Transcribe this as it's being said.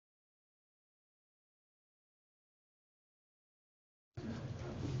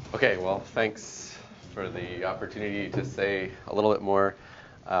Okay, well, thanks for the opportunity to say a little bit more.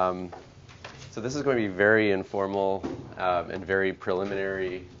 So this is going to be very informal and very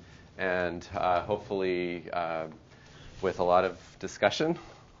preliminary, and hopefully with a lot of discussion.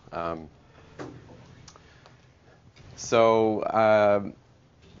 So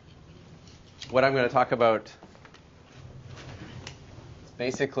what I'm going to talk about is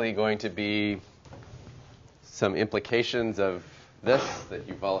basically going to be some implications of this that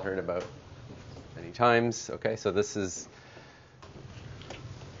you've all heard about many times. Okay, so this is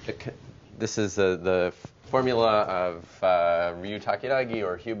the formula of Ryu Takanagi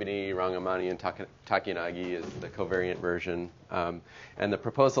or Hubity, Rangamani, and Takanagi is the covariant version. And the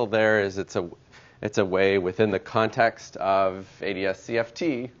proposal there is it's a way within the context of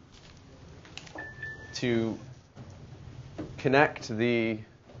ADS-CFT to connect the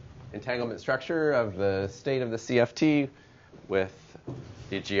entanglement structure of the state of the CFT with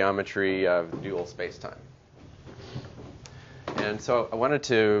the geometry of dual spacetime. And so I wanted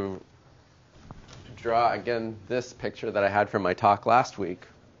to draw again this picture that I had from my talk last week.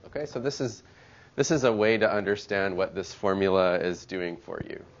 Okay, so this is a way to understand what this formula is doing for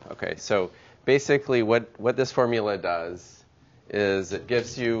you. Okay, so basically what this formula does is it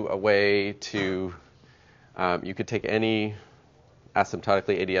gives you a way to, you could take any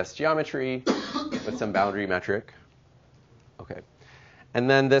asymptotically ADS geometry with some boundary metric. Okay. And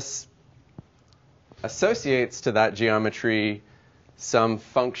then this associates to that geometry some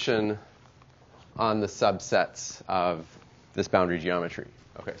function on the subsets of this boundary geometry.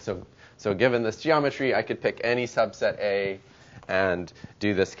 Okay, so given this geometry, I could pick any subset A and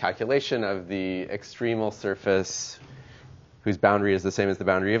do this calculation of the extremal surface whose boundary is the same as the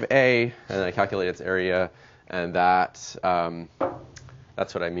boundary of A, and I calculate its area, and that's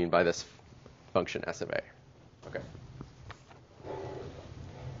what I mean by this function S of A. Okay.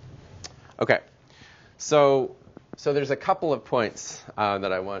 Okay, so there's a couple of points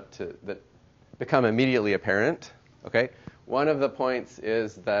that I want that become immediately apparent. Okay, one of the points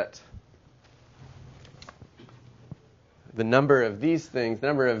is that the number of these things, the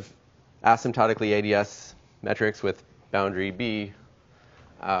number of asymptotically ADS metrics with boundary B,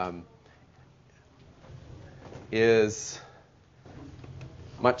 is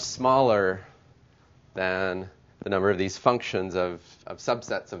much smaller than the number of these functions of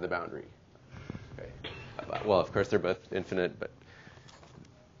subsets of the boundary. Well, of course, they're both infinite, but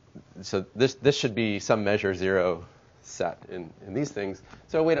so this should be some measure zero set in these things.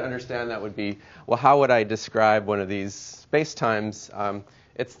 So a way to understand that would be, well, how would I describe one of these spacetimes?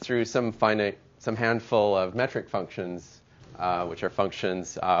 It's through some handful of metric functions, which are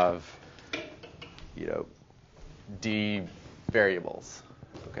functions of, D variables.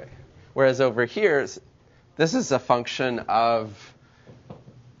 Okay. Whereas over here, this is a function of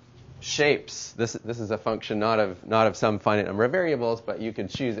shapes. This is a function not of some finite number of variables, but you can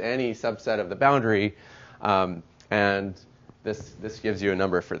choose any subset of the boundary, and this gives you a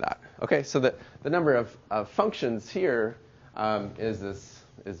number for that. Okay, so the number of functions here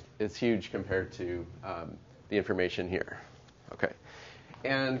is huge compared to the information here.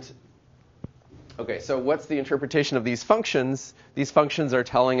 Okay, so what's the interpretation of these functions? These functions are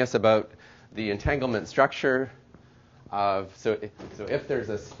telling us about the entanglement structure of, so if there's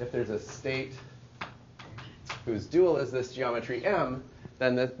a state whose dual is this geometry M,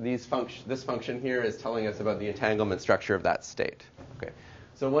 then this function here is telling us about the entanglement structure of that state. Okay,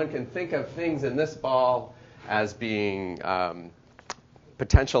 so one can think of things in this ball as being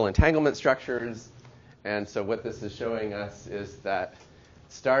potential entanglement structures, and so what this is showing us is that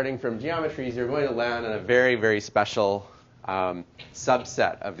starting from geometries, you're going to land on a very, very special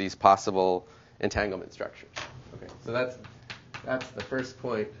subset of these possible entanglement structures. Okay, so that's the first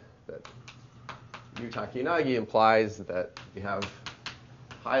point that Ryu Takanagi implies, that you have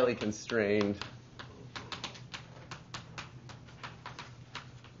highly constrained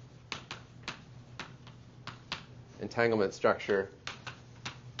entanglement structure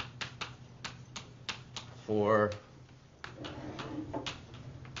for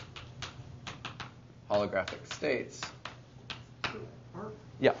holographic states.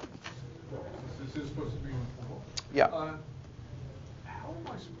 Yeah. This is supposed to be informal. Yeah. How am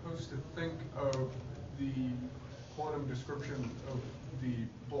I supposed to think of the quantum description of the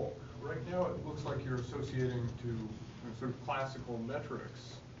bulk? Right now it looks like you're associating to sort of classical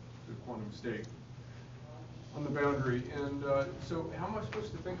metrics the quantum state on the boundary. And so how am I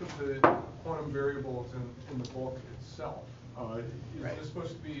supposed to think of the quantum variables in the bulk itself? Is this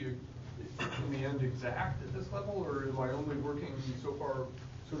supposed to be in the end exact at this level, or am I only working so far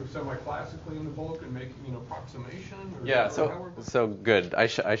sort of semi-classically in the bulk and making an approximation? Or Yeah, so good. I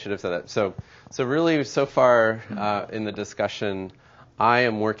should have said that. So really, so far in the discussion, I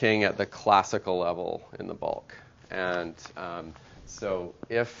am working at the classical level in the bulk. And so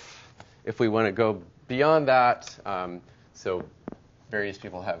if we want to go beyond that, so various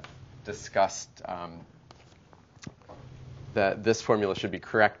people have discussed that this formula should be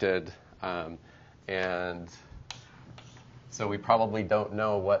corrected, and so we probably don't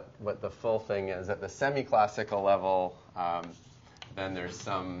know what the full thing is. At the semi-classical level, then there's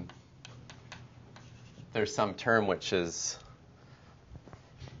some term which is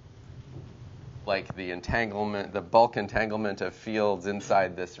like the entanglement, the bulk entanglement of fields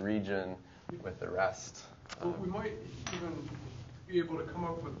inside this region with the rest. Well, we might even be able to come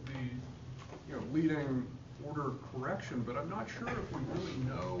up with the leading order correction, but I'm not sure if we really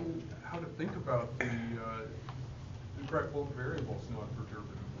know how to think about the correct bulk variables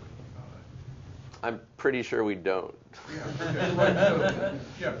non-perturbatively. I'm pretty sure we don't. Yeah, okay,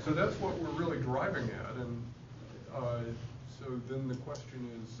 right. So that's what we're really driving at, and so then the question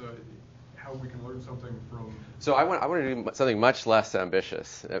is how we can learn something from. So I want to do something much less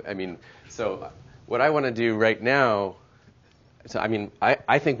ambitious. I mean, so what I want to do right now. So I mean,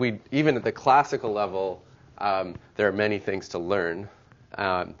 I think we even at the classical level, there are many things to learn,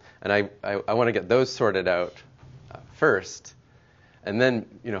 and I want to get those sorted out first, and then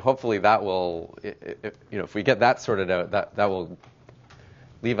hopefully that will if we get that sorted out, that will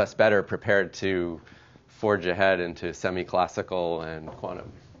leave us better prepared to forge ahead into semi-classical and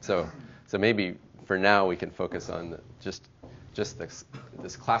quantum. So maybe for now we can focus on just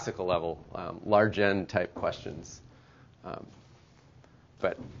this classical level, large N type questions.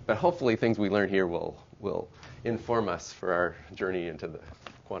 But hopefully things we learn here will inform us for our journey into the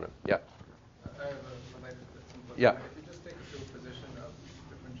quantum. Yeah. I have a related question. Yeah. If you just take a superposition of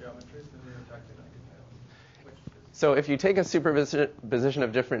different geometries, then you're affected on So if you take a superposition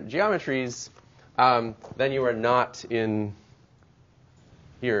of different geometries, then you are not in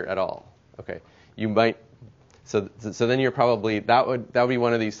here at all. Okay. You might. So then you're probably that would be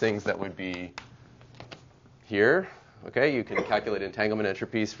one of these things that would be here. Okay, you can calculate entanglement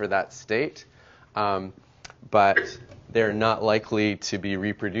entropies for that state, but they're not likely to be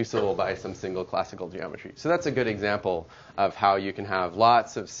reproducible by some single classical geometry. So that's a good example of how you can have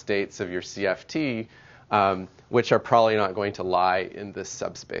lots of states of your CFT, which are probably not going to lie in this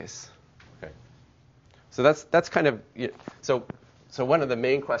subspace. Okay, so that's kind of so one of the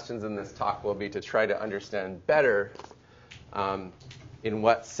main questions in this talk will be to try to understand better in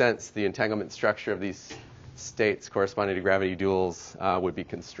what sense the entanglement structure of these states corresponding to gravity duals would be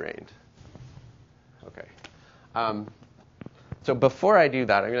constrained. Okay. So before I do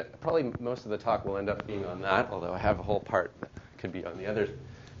that, probably most of the talk will end up being on that, although I have a whole part that could be on the other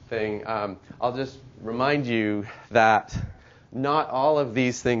thing. I'll just remind you that not all of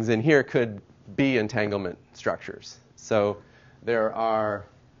these things in here could be entanglement structures. So there are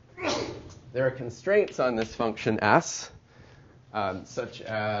constraints on this function S, such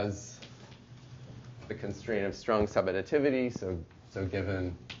as the constraint of strong subadditivity, so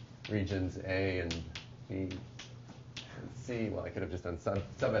given regions A and B and C, well, I could have just done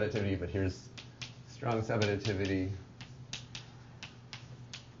subadditivity, but here's strong subadditivity.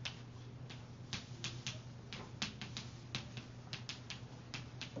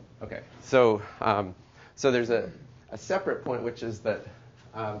 Okay, so there's a separate point, which is that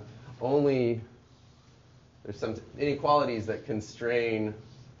only there's some inequalities that constrain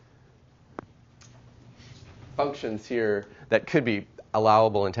functions here that could be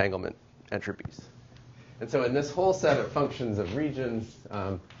allowable entanglement entropies. And so in this whole set of functions of regions,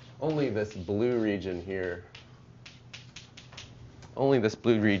 only this blue region here, only this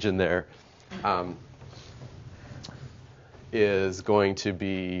blue region there is going to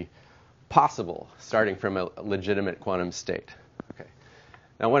be possible, starting from a legitimate quantum state. Okay.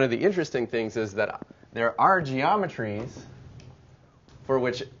 Now, one of the interesting things is that there are geometries for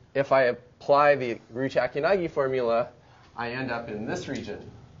which, if I apply the Ruchak-Yanagi formula, I end up in this region.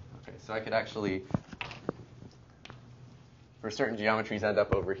 Okay, so I could actually, for certain geometries, end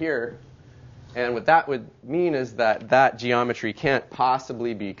up over here. And what that would mean is that geometry can't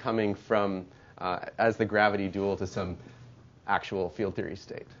possibly be coming from as the gravity dual to some actual field theory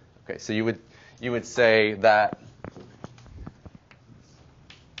state. Okay, so you would say that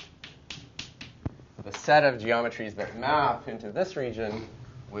the set of geometries that map into this region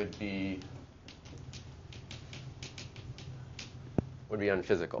would be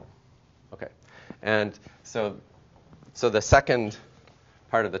unphysical. Okay, and so the second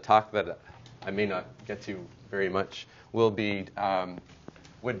part of the talk that I may not get to very much will be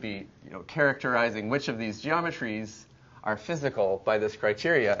would be characterizing which of these geometries are physical by this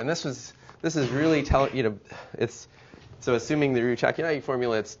criteria. And this is really telling, it's, so assuming the Ryu-Takanagi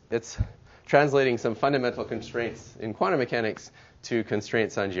formula, it's translating some fundamental constraints in quantum mechanics to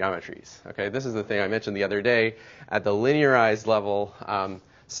constraints on geometries. Okay, this is the thing I mentioned the other day. At the linearized level,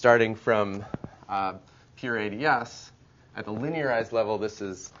 starting from pure ADS, at the linearized level, this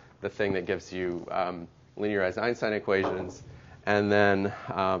is the thing that gives you linearized Einstein equations. And then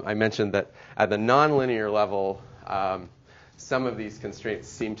I mentioned that at the nonlinear level, some of these constraints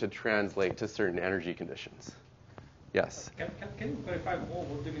seem to translate to certain energy conditions. Yes? Can you clarify more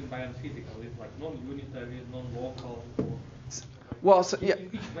what do you mean by unphysical? Is like non-unitary, non-local? Well, so, yeah. In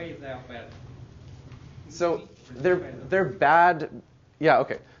which way they are bad? So they're bad. Yeah,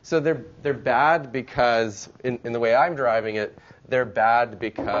 okay. So they're bad because, in the way I'm driving it, they're bad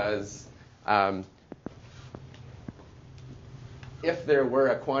because if there were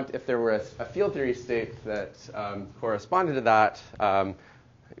a field theory state that corresponded to that,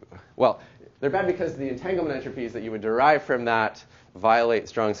 well, they're bad because the entanglement entropies that you would derive from that violate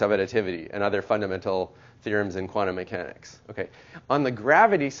strong subadditivity and other fundamental theorems in quantum mechanics. Okay. On the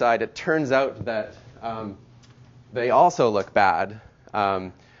gravity side, it turns out that they also look bad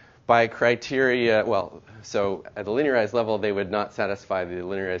by criteria. Well, so at the linearized level, they would not satisfy the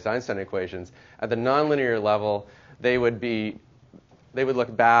linearized Einstein equations. At the nonlinear level, they would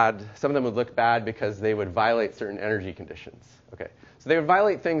look bad. Some of them would look bad because they would violate certain energy conditions. Okay. So they would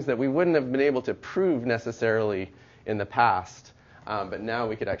violate things that we wouldn't have been able to prove necessarily in the past, but now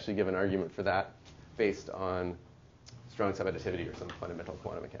we could actually give an argument for that based on strong subadditivity or some fundamental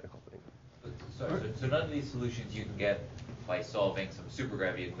quantum mechanical thing. So none of these solutions you can get by solving some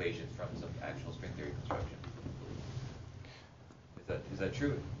supergravity equations from some actual string theory construction. Is that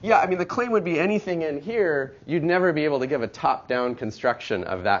true? Yeah, I mean, the claim would be anything in here, you'd never be able to give a top-down construction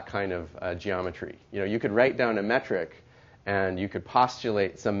of that kind of geometry. You could write down a metric, and you could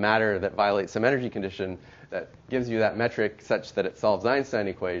postulate some matter that violates some energy condition that gives you that metric such that it solves Einstein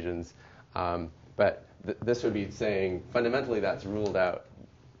equations. But this would be saying, fundamentally, that's ruled out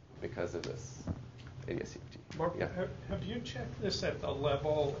because of this ADS-CFT. Mark, Yeah. have you checked this at the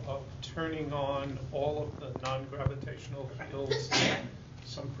level of turning on all of the non-gravitational fields in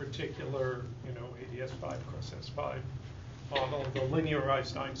some particular, ADS5 cross S5 model, the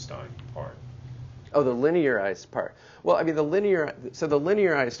linearized Einstein part? Oh, the linearized part. Well, I mean, the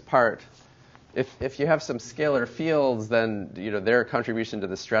linearized part, if you have some scalar fields, then their contribution to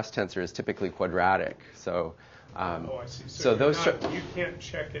the stress tensor is typically quadratic. So, I see. So those you can't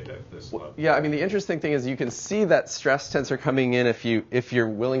check it at this level. Yeah, I mean, the interesting thing is you can see that stress tensor coming in if you're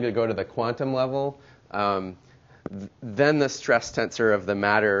willing to go to the quantum level. Then the stress tensor of the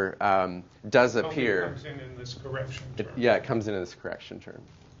matter does appear. It comes in this correction term. It comes in this correction term.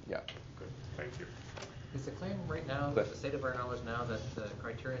 Yeah. Good. Thank you. Is the claim right now, the state of our knowledge now, that the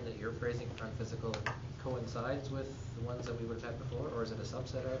criterion that you're phrasing for unphysical coincides with the ones that we would have had before, or is it a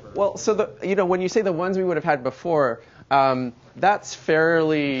subset of? Or? Well, so when you say the ones we would have had before, that's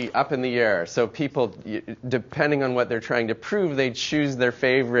fairly up in the air. So people, depending on what they're trying to prove, they choose their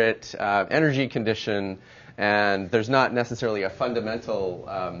favorite energy condition, and there's not necessarily a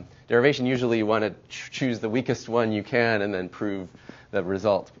fundamental derivation. Usually, you want to choose the weakest one you can and then prove the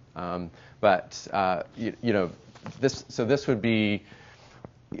result. But this would be,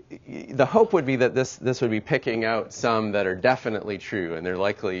 the hope would be that this would be picking out some that are definitely true, and they're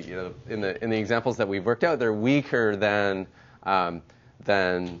likely, in the examples that we've worked out, they're weaker than either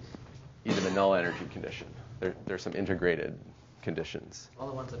the null energy condition. There's some integrated conditions. All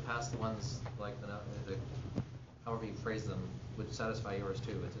the ones that pass the ones like the however you phrase them would satisfy yours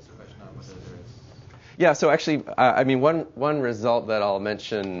too. It's just a question of whether there is. Yeah, so actually, I mean, one result that I'll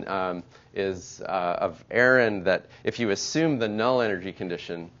mention is of Aaron, that if you assume the null energy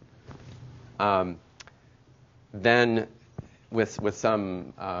condition, then with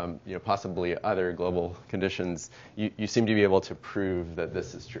some possibly other global conditions, you seem to be able to prove that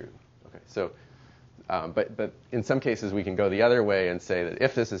this is true. Okay, so but in some cases we can go the other way and say that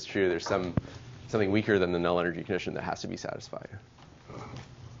if this is true, there's something weaker than the null energy condition that has to be satisfied.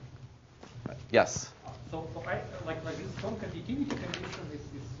 Yes. So I like this strong continuity condition is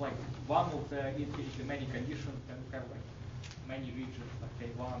like one of the infinitely many conditions, and we have like many regions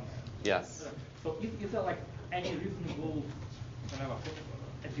like K1. Yes. So is there like any reasonable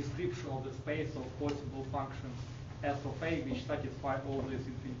a description of the space of possible functions S of A which satisfy all these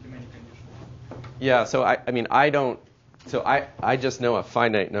infinitely many conditions? Yeah. So I don't. So I just know a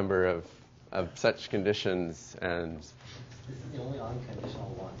finite number of such conditions, and this is the only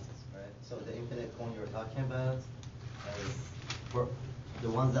unconditional ones, right? So the infinite cone you were talking about is the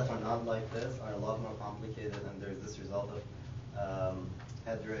ones that are not like this are a lot more complicated, and there's this result of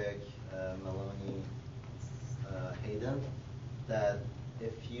Hedrick, Maloney, Hayden, that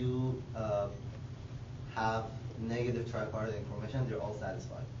if you have negative tripartite information, they're all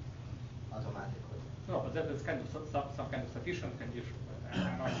satisfied automatically. No, but that is kind of some kind of sufficient condition.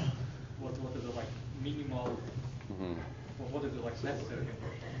 What is it like minimal? Mm-hmm. What is it like necessary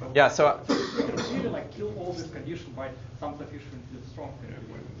condition? Yeah, so we can really like kill all this condition by some sufficiently strong condition.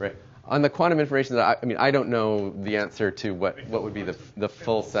 right. On the quantum information, that I mean, I don't know the answer to what would be the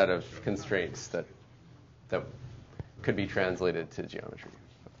full set of constraints that could be translated to geometry.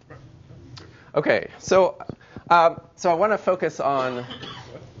 Okay, so I want to focus on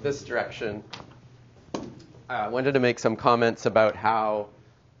this direction. I wanted to make some comments about how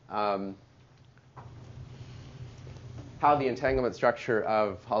the entanglement structure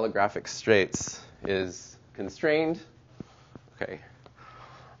of holographic straits is constrained. Okay.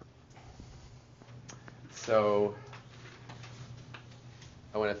 So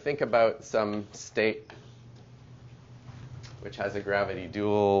I want to think about some state which has a gravity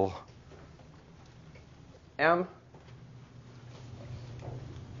dual M.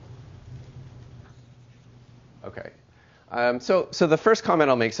 Okay. So the first comment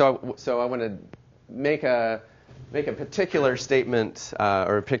I'll make. So I want to make a particular statement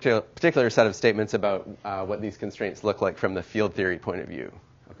or a particular set of statements about what these constraints look like from the field theory point of view.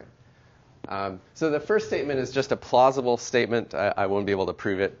 Okay. So the first statement is just a plausible statement. I won't be able to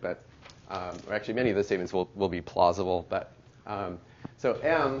prove it, but or actually many of the statements will be plausible. But so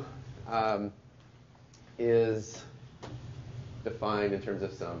M is defined in terms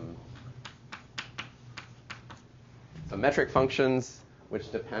of some metric functions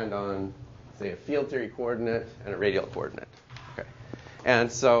which depend on, say, a field theory coordinate and a radial coordinate. Okay. And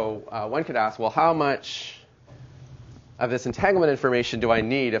so one could ask, well, how much of this entanglement information do I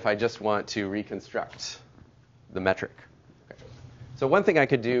need if I just want to reconstruct the metric? Okay. So one thing I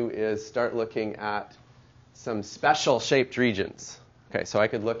could do is start looking at some special shaped regions. Okay, so I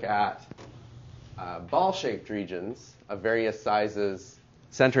could look at ball-shaped regions of various sizes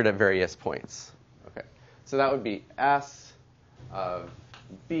centered at various points. Okay, so that would be S of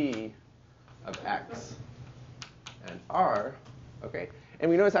B of X and R. Okay, and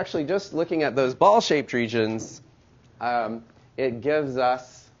we notice actually just looking at those ball-shaped regions, it gives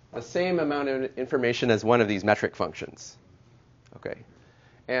us the same amount of information as one of these metric functions. Okay,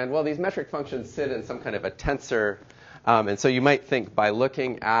 and well, these metric functions sit in some kind of a tensor, and so you might think by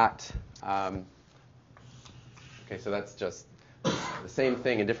looking at okay, so that's just the same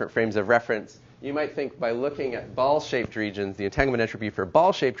thing in different frames of reference. You might think by looking at ball-shaped regions, the entanglement entropy for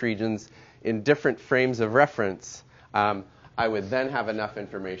ball-shaped regions in different frames of reference, I would then have enough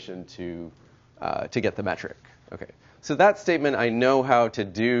information to get the metric. Okay, so that statement I know how to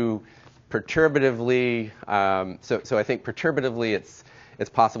do perturbatively. So I think perturbatively it's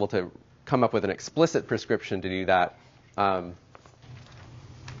possible to come up with an explicit prescription to do that.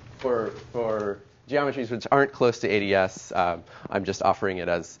 For geometries which aren't close to ADS, I'm just offering it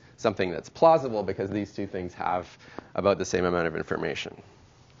as something that's plausible because these two things have about the same amount of information.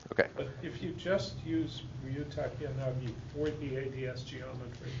 Okay. But if you just use Ryutakianagi for the ADS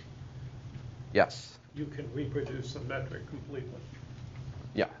geometry, yes, you can reproduce the metric completely.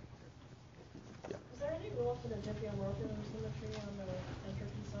 Yeah. Is there any rule for the diffeomorphism symmetry on the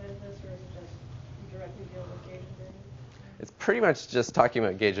entropy side of this, or is it just you directly deal with gauge and gradient? It's pretty much just talking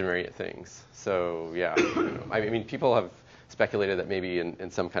about gauge invariant things. So yeah, I mean, people have speculated that maybe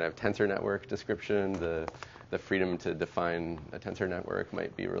in some kind of tensor network description, the freedom to define a tensor network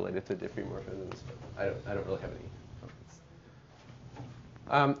might be related to diffeomorphisms. But I don't really have any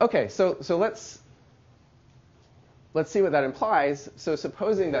comments. Okay, so let's see what that implies. So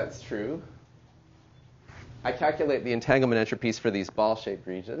supposing that's true, I calculate the entanglement entropies for these ball-shaped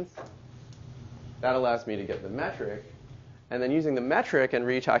regions. That allows me to get the metric. And then using the metric and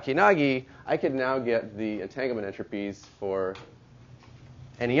Ryutakianagi, I could now get the entanglement entropies for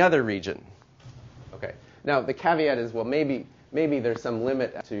any other region. Okay. Now the caveat is, well, maybe there's some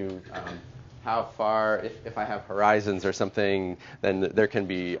limit to how far. If I have horizons or something, then there can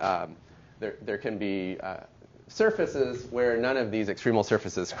be surfaces where none of these extremal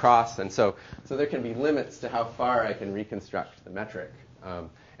surfaces cross, and so there can be limits to how far I can reconstruct the metric.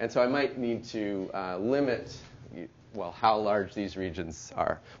 And so I might need to limit, well, how large these regions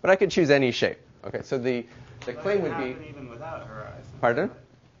are. But I could choose any shape. Okay, so the claim would be even without horizons. Pardon?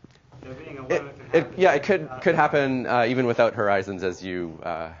 There being a limit it could happen even without horizons, as you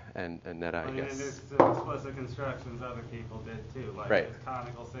and Netta, I guess. And there's explicit constructions other people did too, like right. this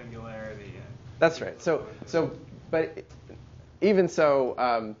conical singularity. That's right. So, but even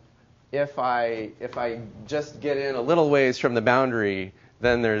so, if I just get in a little ways from the boundary,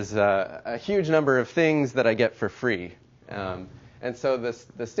 then there's a huge number of things that I get for free. And so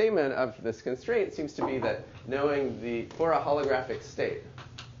the statement of this constraint seems to be that knowing for a holographic state,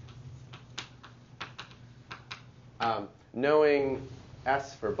 knowing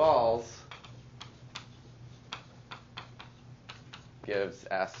S for balls gives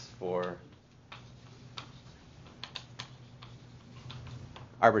S for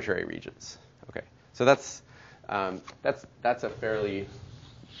arbitrary regions. Okay, so that's a fairly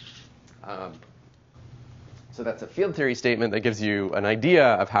so that's a field theory statement that gives you an idea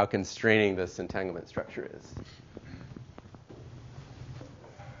of how constraining this entanglement structure is.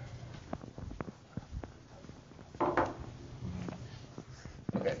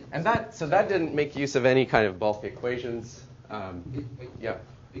 Okay, and that didn't make use of any kind of bulk equations. Yeah.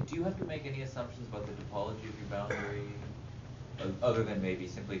 Do you have to make any assumptions about the topology of your boundary, other than maybe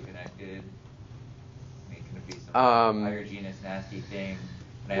simply connected? I mean, can it be some heterogeneous, nasty thing?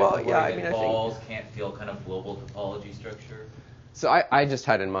 And I have to worry that balls can't feel kind of global topology structure? So I just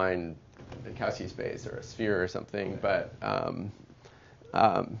had in mind a Minkowski space or a sphere or something, but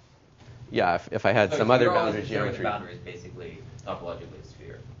yeah, if I had some other boundary geometry. The boundary is basically topologically a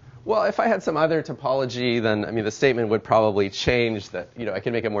sphere. Well, if I had some other topology, then I mean the statement would probably change. That I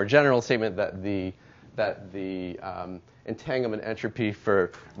can make a more general statement that the entanglement entropy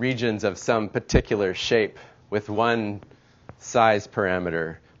for regions of some particular shape with one size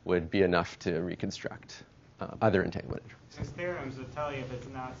parameter would be enough to reconstruct other entanglement entropy. There's theorems that tell you if it's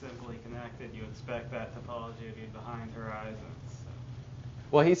not simply connected, you expect that topology to be behind horizons.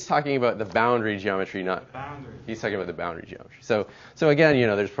 Well, he's talking about the boundary geometry, not. Boundary. He's talking about the boundary geometry. So again,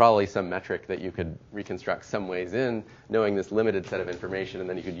 there's probably some metric that you could reconstruct some ways in, knowing this limited set of information, and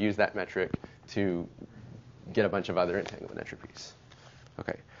then you could use that metric to get a bunch of other entanglement entropies.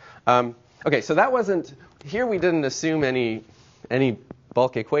 Okay. Okay. So that wasn't here. We didn't assume any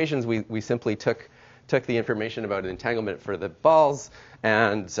bulk equations. We simply took the information about entanglement for the balls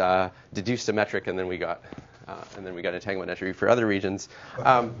and deduced a metric, and then we got entanglement entropy for other regions.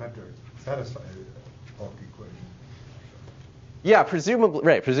 Satisfy bulk equation. Yeah, presumably,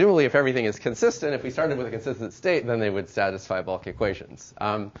 right. Presumably, if everything is consistent, if we started with a consistent state, then they would satisfy bulk equations.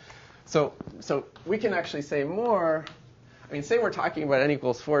 So we can actually say more. I mean, say we're talking about n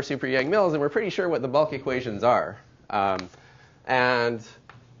equals 4 super Yang-Mills, and we're pretty sure what the bulk equations are. And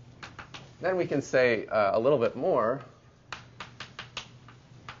then we can say a little bit more.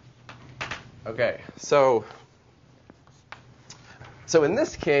 Okay, so in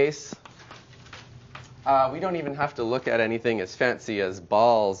this case, we don't even have to look at anything as fancy as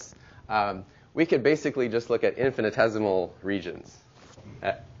balls. We could basically just look at infinitesimal regions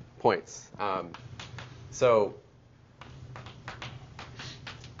at points. So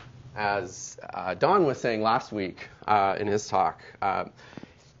as Don was saying last week in his talk,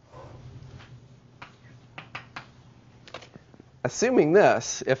 assuming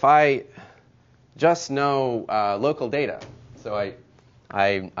this, if I just know local data, so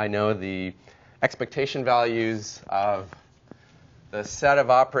I know the expectation values of the set of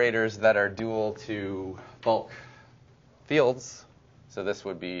operators that are dual to bulk fields. So this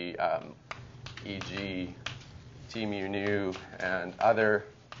would be e.g. T mu nu and other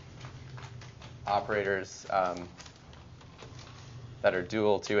operators that are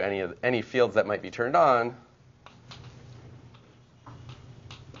dual to any fields that might be turned on.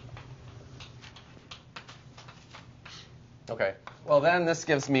 Okay. Well, then this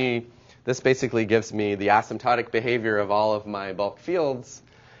basically gives me the asymptotic behavior of all of my bulk fields,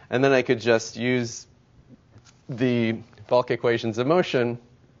 and then I could just use the bulk equations of motion,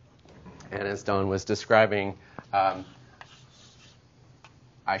 and as Don was describing, I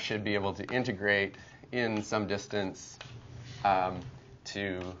should be able to integrate in some distance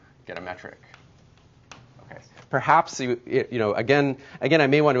to get a metric. Okay. Perhaps again, I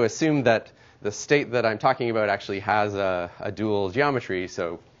may want to assume that the state that I'm talking about actually has a dual geometry,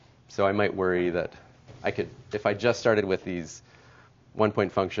 so I might worry that I could, if I just started with these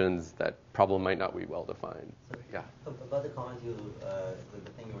one-point functions, that problem might not be well defined. Yeah. About the comment the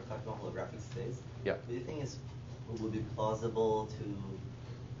thing you were talking about, holographic states. Yeah. Do you think it would be plausible to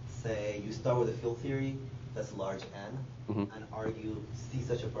say you start with a field theory that's large n, Mm-hmm. and see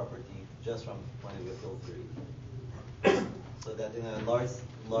such a property just from the point of view of field theory? So that in a large.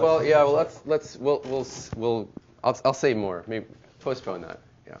 Well, yeah. Well, I'll say more. Maybe postpone that.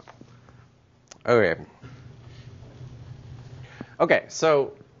 Yeah. Okay. Okay.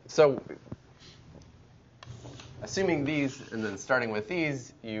 So assuming these and then starting with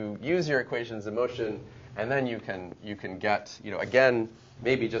these, you use your equations of motion, and then you can get, again,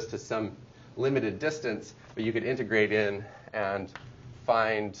 maybe just to some limited distance, but you could integrate in and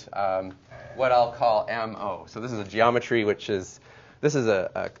find what I'll call MO. So this is a geometry which is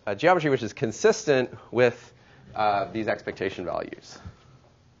geometry which is consistent with these expectation values.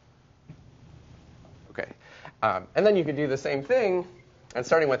 Okay, and then you could do the same thing, and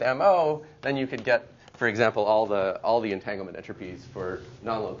starting with MO, then you could get, for example, all the entanglement entropies for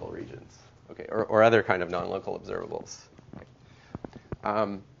non-local regions, okay, or other kind of non-local observables.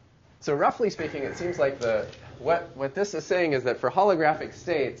 So roughly speaking, it seems like what this is saying is that for holographic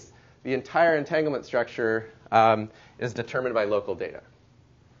states, the entire entanglement structure is determined by local data.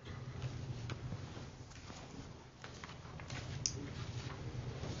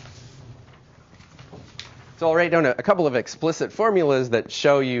 So I'll write down a couple of explicit formulas that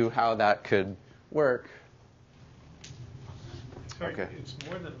show you how that could work. Sorry, okay. It's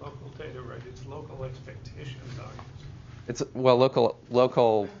more than local data, right? It's local expectation values. It's, well,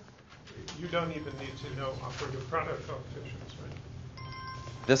 local. You don't even need to know operator product coefficients, right?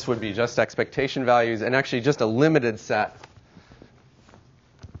 This would be just expectation values, and actually just a limited set.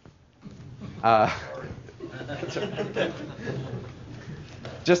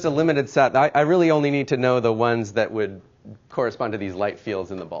 Just a limited set. I really only need to know the ones that would correspond to these light fields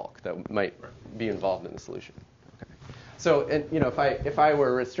in the bulk that might be involved in the solution. Okay. So, if I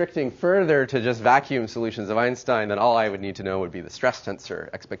were restricting further to just vacuum solutions of Einstein, then all I would need to know would be the stress tensor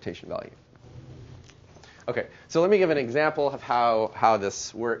expectation value. Okay. So let me give an example of how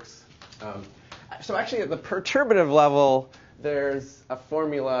this works. So actually, at the perturbative level, there's a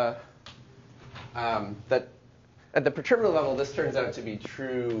formula that. At the perturbative level, this turns out to be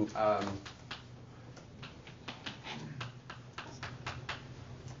true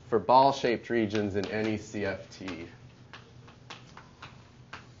for ball-shaped regions in any CFT.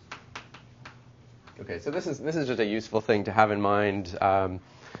 Okay, so this is just a useful thing to have in mind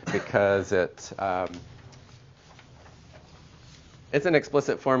because it's an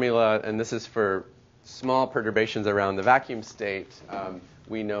explicit formula, and this is for small perturbations around the vacuum state.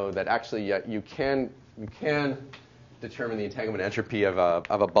 We know that actually you can determine the entanglement entropy of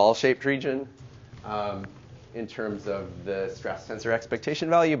a ball-shaped region in terms of the stress tensor expectation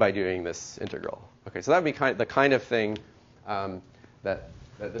value by doing this integral. Okay, so that would be the kind of thing that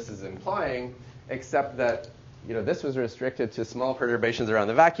this is implying, except that this was restricted to small perturbations around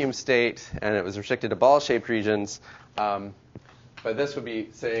the vacuum state, and it was restricted to ball-shaped regions. But this would be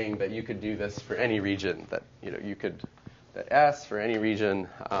saying that you could do this for any region, that that S for any region.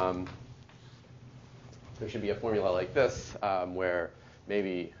 There should be a formula like this, where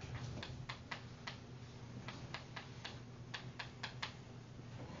maybe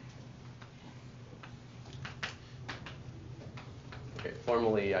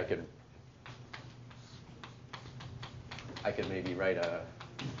formally I could maybe write a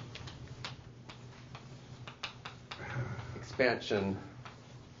expansion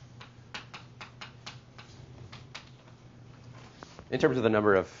in terms of the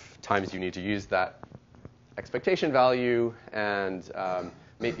number of times you need to use that expectation value, and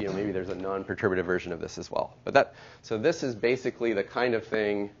maybe there's a non-perturbative version of this as well. But so this is basically the kind of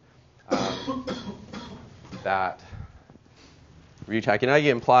thing that Ryu-Takanagi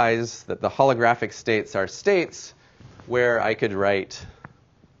implies, that the holographic states are states where I could write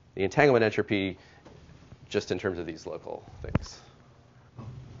the entanglement entropy just in terms of these local things.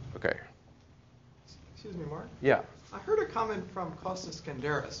 Okay. Excuse me, Mark? Yeah. I heard a comment from Kostas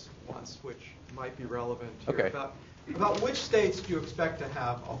Skandaris once, which might be relevant here, about which states do you expect to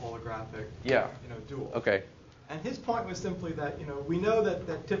have a holographic dual. Okay. And his point was simply that we know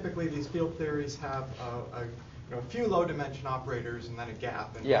that typically these field theories have a few low dimension operators and then a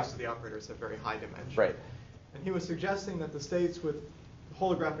gap, and most of the operators have very high dimension. Right. And he was suggesting that the states with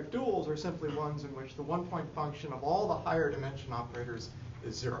holographic duals are simply ones in which the one-point function of all the higher dimension operators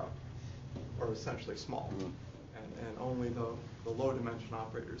is 0, or essentially small. Mm-hmm. And only the low dimension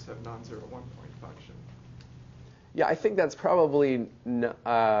operators have non-zero one-point function. Yeah, I think that's probably.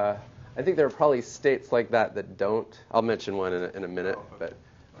 I think there are probably states like that don't. I'll mention one in a minute, but.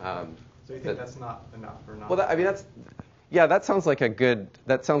 So you think that's not enough, or not? Well, that sounds like a good.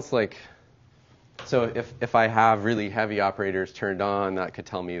 That sounds like. So if I have really heavy operators turned on, that could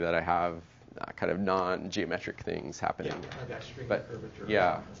tell me that I have kind of non-geometric things happening. Yeah, that string curvature.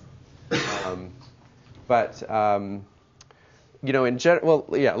 Yeah. But in general,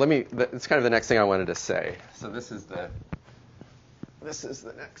 it's kind of the next thing I wanted to say. So this is the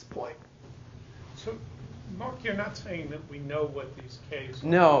next point. So, Mark, you're not saying that we know what these Ks are?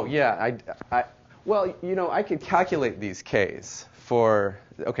 No, yeah, I could calculate these Ks So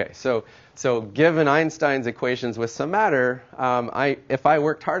given Einstein's equations with some matter, if I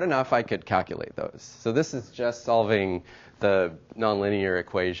worked hard enough, I could calculate those. So this is just solving the nonlinear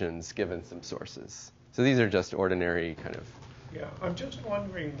equations given some sources. So these are just ordinary kind of. Yeah, I'm just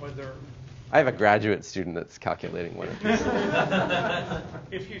wondering whether. I have a graduate student that's calculating one of these.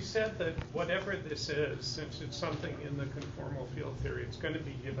 If you said that whatever this is, since it's something in the conformal field theory, it's going to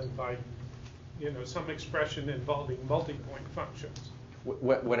be given by, some expression involving multi-point functions.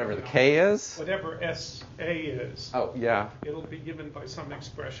 Whatever the K is? Whatever SA is. Oh, yeah. It'll be given by some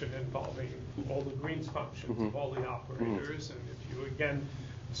expression involving all the Green's functions of all the operators. And if you, again,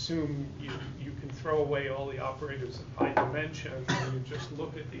 assume you can throw away all the operators of high dimension and you just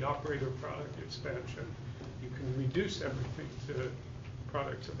look at the operator product expansion, you can reduce everything to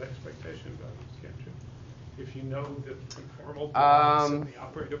products of expectation values, can't you? If you know the conformal products and the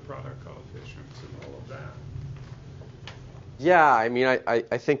operator product coefficients and all of that. Yeah, I mean, I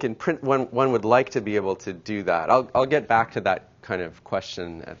think in print one would like to be able to do that. I'll get back to that kind of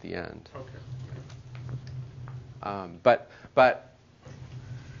question at the end. Okay. But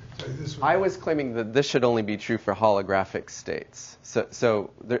I was claiming that this should only be true for holographic states. So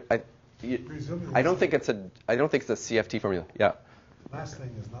there, I don't think it's a CFT formula. Yeah. Last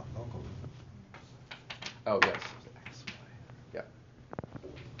thing is not local. Oh yes. Yeah.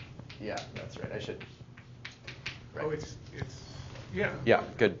 Yeah, that's right. I should. Right. Oh, it's yeah. Yeah.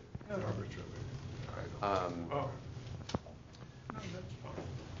 Good. Arbitrary. Oh. No, that's fine.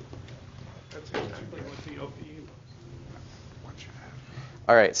 That's exactly what the OPE was.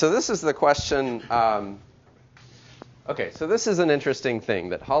 All right, so this is the question. Okay, so this is an interesting thing,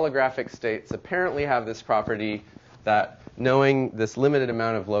 that holographic states apparently have this property that knowing this limited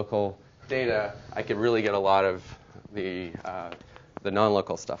amount of local data, I could really get a lot of the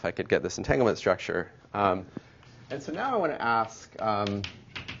non-local stuff. I could get this entanglement structure. And so now I want to ask,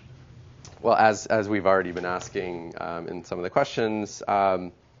 well, as we've already been asking in some of the questions,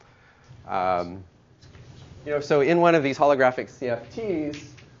 so in one of these holographic CFTs,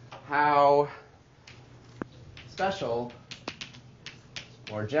 how special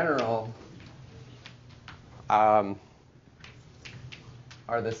or general are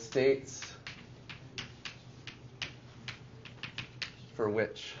the states for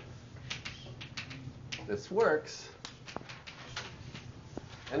which this works?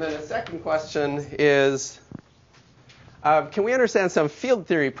 And then the second question is, can we understand some field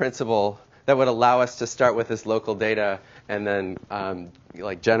theory principle that would allow us to start with this local data and then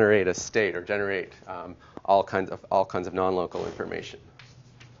generate a state or generate all kinds of non-local information?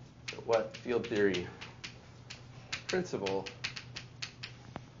 So what field theory principle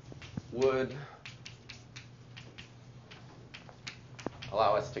would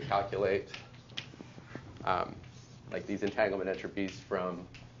allow us to calculate these entanglement entropies from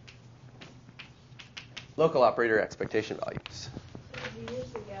local operator expectation values? You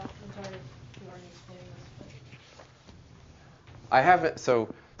use the gap. I'm sorry if you already explained this. I haven't.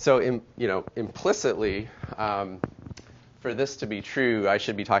 Implicitly, for this to be true, I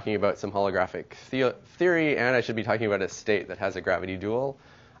should be talking about some holographic theory, and I should be talking about a state that has a gravity dual.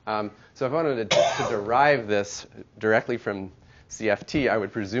 So if I wanted to derive this directly from CFT, I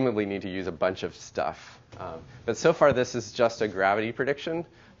would presumably need to use a bunch of stuff. But so far, this is just a gravity prediction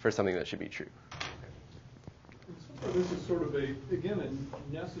for something that should be true. So this is sort of a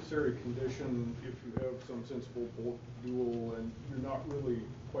necessary condition if you have some sensible bulk dual and you're not really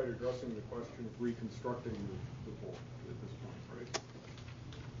quite addressing the question of reconstructing the bulk at this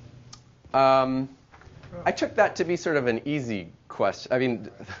point, right? I took that to be sort of an easy question. I mean,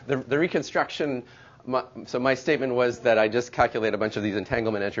 the reconstruction. So my statement was that I just calculate a bunch of these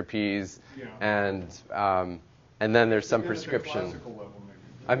entanglement entropies, and then there's some prescription. At the classical level,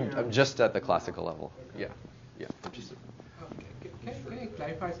 maybe. I'm just at the classical level. Okay. Yeah. Can I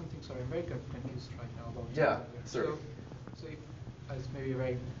clarify something? Sorry, I'm very confused right now about Yeah, something. sure. So if, as maybe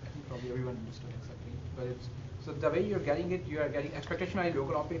probably everyone understood except me, but so the way you're getting it, you are getting expectation value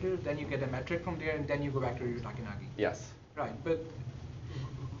local operator, then you get a metric from there, and then you go back to your Takanagi. Yes. Right, but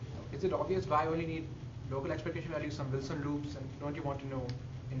is it obvious why I only need local expectation values, some Wilson loops, and don't you want to know?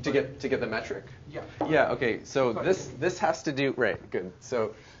 To get the metric? Yeah. Yeah. Okay. So this has to do good.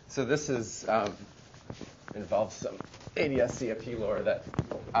 So this is involves some ADS CFT lore that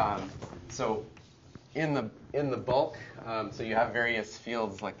so in the bulk, so you have various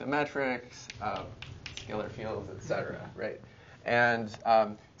fields like the metrics, scalar fields, etc. Right? And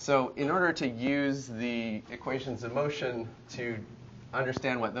so in order to use the equations of motion to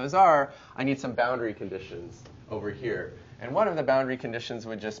understand what those are, I need some boundary conditions over here. And one of the boundary conditions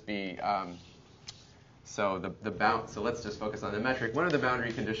would just be So so let's just focus on the metric. One of the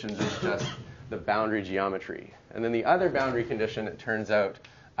boundary conditions is just the boundary geometry. And then the other boundary condition, it turns out,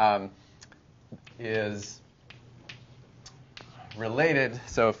 is related.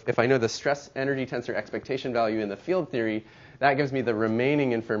 So if I know the stress energy tensor expectation value in the field theory, that gives me the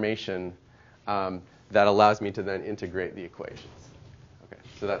remaining information that allows me to then integrate the equations. Okay,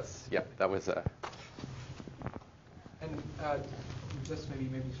 so that was a... And just maybe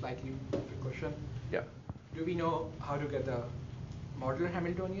slightly different question. Yeah. Do we know how to get the modular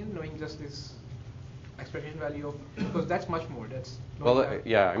Hamiltonian, knowing just this expectation value of, because that's much more. That's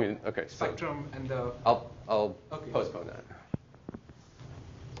yeah. I mean, okay. Spectrum so and the. I'll postpone that.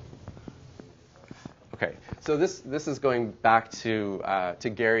 Okay. So this is going back to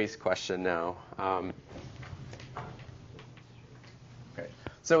Gary's question now. Okay.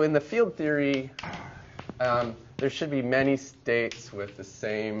 So in the field theory, there should be many states with the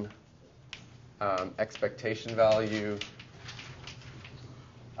same expectation value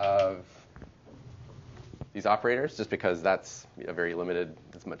of these operators, just because that's very limited.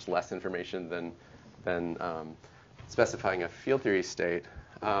 It's much less information than specifying a field theory state.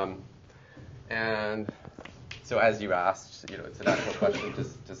 And so, as you asked, it's a natural question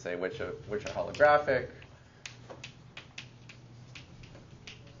to say which are holographic.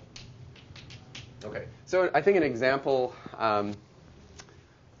 Okay, so I think an example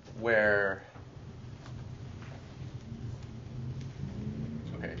where,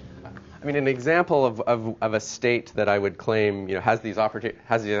 an example of a state that I would claim, has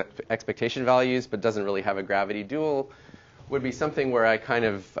the expectation values but doesn't really have a gravity dual, would be something where I kind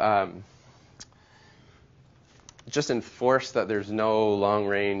of just enforce that there's no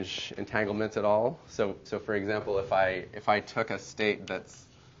long-range entanglement at all. So for example, if I took a state that's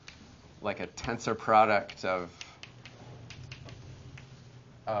like a tensor product of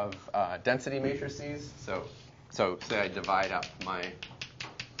density matrices. So say I divide up my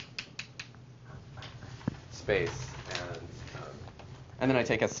space, and then I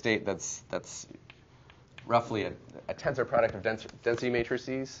take a state that's roughly a tensor product of density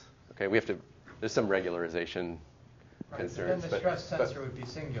matrices. Okay, there's some regularization concerns. Then the stress tensor would be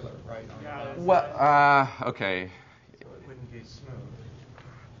singular, right? Okay. So it wouldn't be smooth.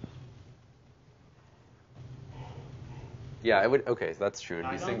 Yeah, it would. Okay, so that's true. It'd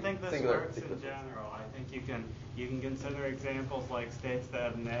be I don't think this singular. works in general. I think you can consider examples like states that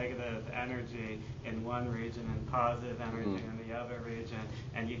have negative energy in one region and positive energy in the other region,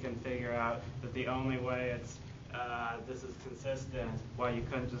 and you can figure out that the only way this is consistent, why you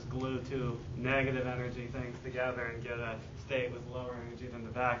couldn't just glue two negative energy things together and get a state with lower energy than the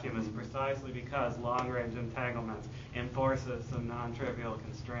vacuum is precisely because long-range entanglements enforces some non-trivial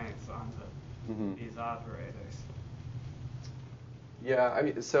constraints onto these operators. Yeah,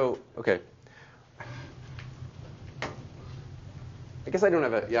 okay. I guess I don't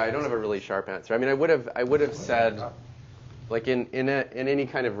have a really sharp answer. I would have said, like in any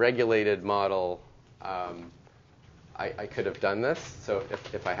kind of regulated model, I could have done this. So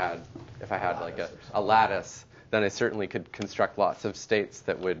if I had like a lattice, then I certainly could construct lots of states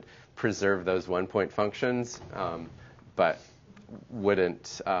that would preserve those one-point functions, but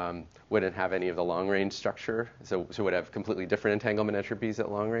wouldn't have any of the long-range structure. So would have completely different entanglement entropies at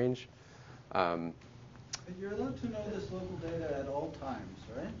long range. You're allowed to know this local data at all times,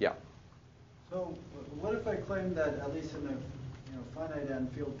 right? Yeah. So what if I claim that, at least in the finite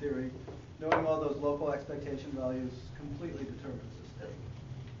end field theory, knowing all those local expectation values completely determines the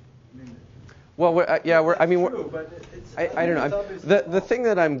state? True, but I don't know. The thing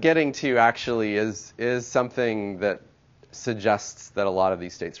that I'm getting to actually is something that suggests that a lot of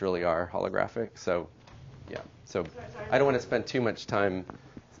these states really are holographic. So, yeah. So I don't want to spend too much time.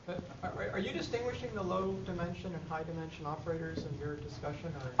 Are you distinguishing the low dimension and high dimension operators in your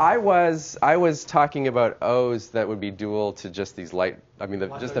discussion? Or? I was talking about O's that would be dual to just these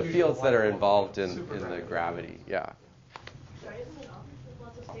just the fields that are involved in the gravity. Yeah. Sorry, isn't it obvious with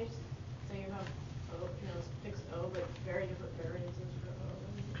lots of states? So you have fixed O, but very different variances for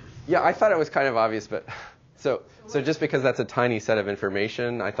O. Yeah, I thought it was kind of obvious, but so just because that's a tiny set of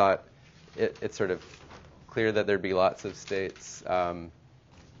information, I thought it's sort of clear that there'd be lots of states.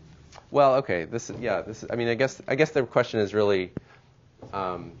 Well, okay. I guess the question is really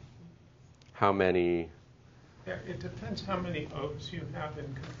how many. Yeah, it depends how many O's you have in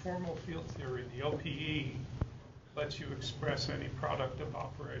conformal field theory. The OPE lets you express any product of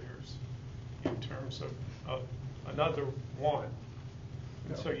operators in terms of another one.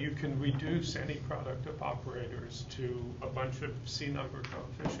 And so you can reduce any product of operators to a bunch of C-number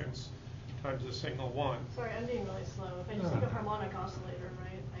coefficients times a single one. Sorry, I'm being really slow. If I just take a harmonic oscillator,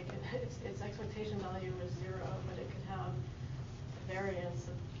 right, its expectation value is 0, but it could have a variance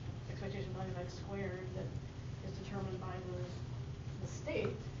of expectation value of x squared that is determined by the state,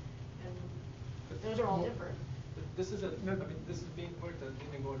 and those are all different. This is this is being put as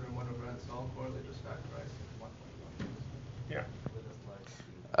leading order in 1/n, so all correlators factorize in 1.1. Yeah.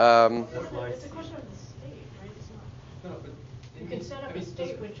 It's a question of the state, right? It's not. No, but you can set up a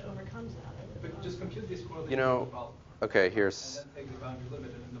state which overcomes that. But just compute these correlations You know, in the bulk. okay, here's. And then take the boundary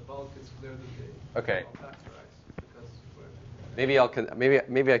limit, and in the bulk, it's clear that they Okay. all factorize because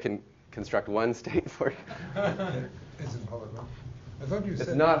Maybe I can construct one state for you. It's in hologram. I thought you said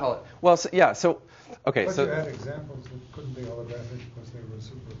It's not holo. Well, so, yeah. So, okay. But So you had examples that couldn't be holographic because they were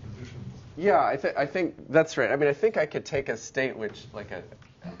superpositions. yeah, I think that's right. I mean, I think I could take a state which,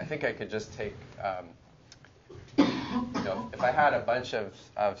 I think I could just take, if I had a bunch of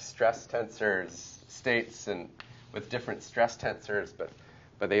stress tensors, states, and with different stress tensors,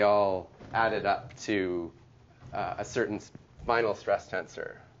 but they all added up to a certain final stress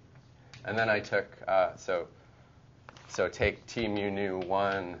tensor, and then I took so take T mu nu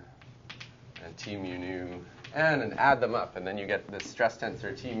 1 and T mu nu n and add them up, and then you get this stress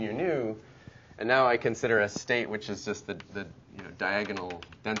tensor T mu nu, and now I consider a state which is just the diagonal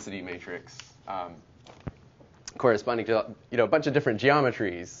density matrix corresponding to a bunch of different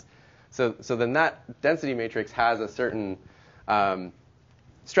geometries. So then that density matrix has a certain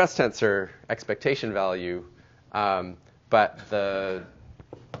stress tensor expectation value, but the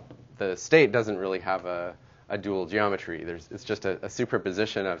state doesn't really have a dual geometry. It's just a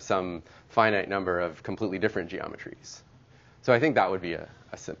superposition of some finite number of completely different geometries. So I think that would be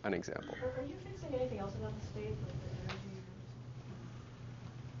an example. Are you fixing anything else about the state, like the energy?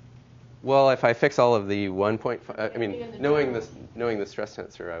 Well, if I fix all of the 1 point, knowing the stress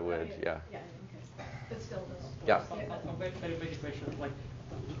tensor, I would, yeah. Yeah, okay. But still, Yeah. A very basic question, like,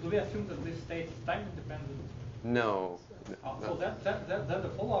 do we assume that this state is time independent? No. So that's the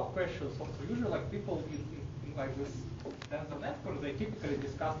follow-up question. So usually, like, people in like this tensor network, they typically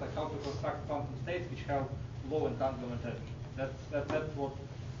discuss like how to construct quantum states which have low entanglement energy. That's what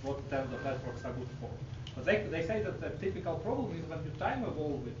tensor networks are good for. But they say that the typical problem is when you time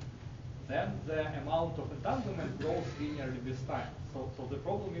evolve it, then the amount of entanglement grows linearly with time. So the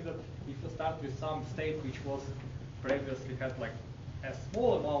problem is that if you start with some state which was previously had like a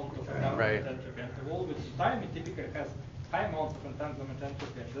small amount of entanglement entropy and evolve with time, it typically has high amount of entanglement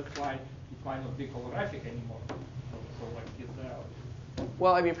entropy, and that's why it might not be holographic anymore. So like it's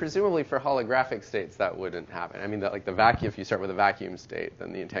Well, I mean, presumably for holographic states that wouldn't happen. I mean, like the vacuum. If you start with a vacuum state,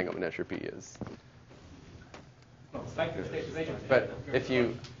 then the entanglement entropy is. But if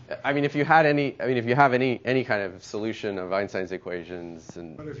you have any kind of solution of Einstein's equations,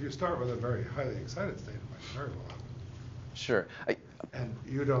 and But if you start with a very highly excited state, it might very well happen. sure. And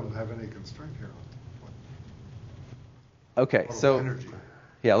you don't have any constraint here on Okay, total so energy.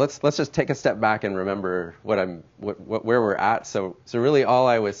 yeah, let's just take a step back and remember where we're at. So really, all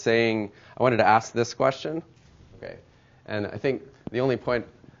I was saying, I wanted to ask this question. Okay, and I think the only point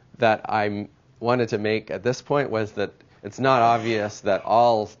that I wanted to make at this point was that it's not obvious that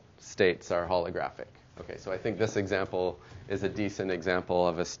all states are holographic. Okay, so I think this example is a decent example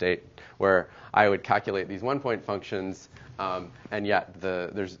of a state where I would calculate these 1-point functions, and yet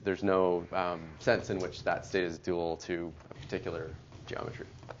there's no sense in which that state is dual to a particular geometry.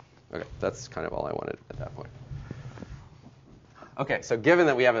 Okay, that's kind of all I wanted at that point. Okay, so given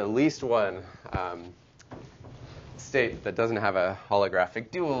that we have at least one state that doesn't have a holographic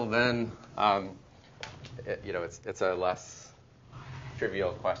dual, then it's a less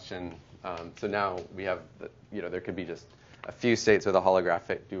trivial question. So now we have, there could be just a few states with a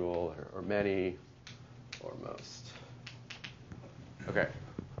holographic dual, or many, or most. Okay.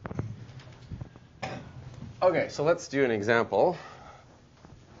 Okay, so let's do an example.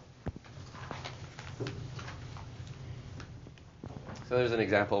 So there's an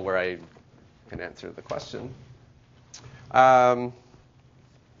example where I can answer the question.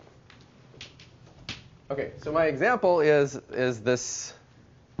 Okay, so my example is this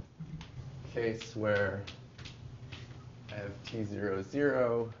case where I have t0,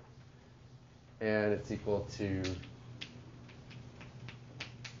 0, and it's equal to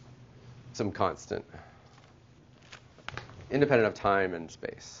some constant, independent of time and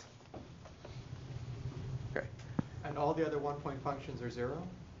space. Okay. And all the other 1-point functions are 0?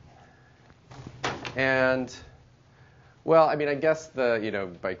 And, well, I mean, I guess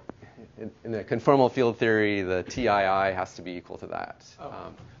in the conformal field theory, the TII has to be equal to that.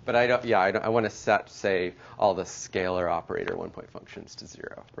 Oh. But I want to set, say, all the scalar operator one-point functions to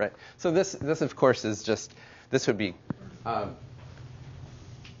 0, right? So this of course is just, this would be,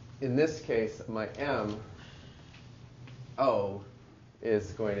 in this case, my O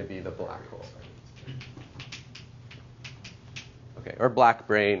is going to be the black hole. Okay, or black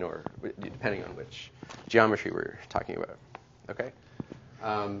brane, or depending on which geometry we're talking about. Okay.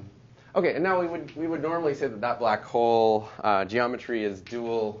 Okay, and now we would normally say that black hole geometry is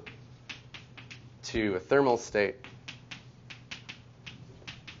dual to a thermal state.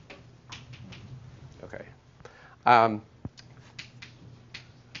 Okay.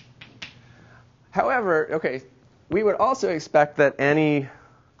 However, okay, we would also expect that any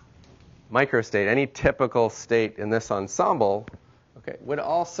microstate, any typical state in this ensemble, okay, would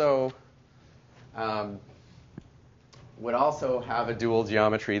also have a dual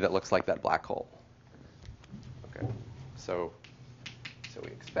geometry that looks like that black hole. Okay, so we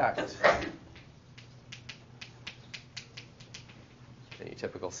expect any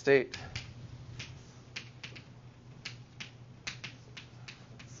typical state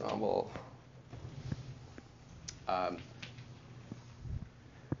ensemble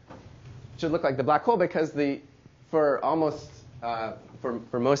should look like the black hole, because for most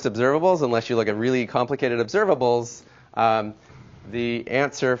observables, unless you look at really complicated observables, the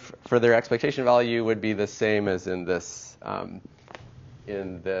answer for their expectation value would be the same as in this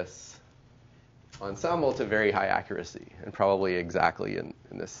ensemble to very high accuracy, and probably exactly in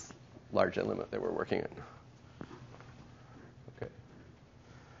this large N limit that we're working in.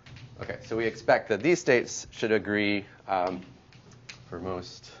 Okay, so we expect that these states should agree for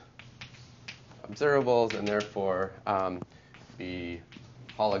most observables, and therefore be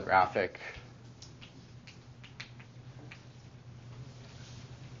holographic.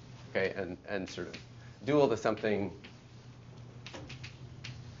 Okay, and sort of dual to something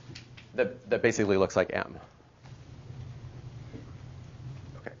that basically looks like M.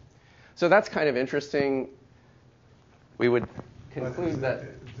 Okay, so that's kind of interesting. We would conclude that.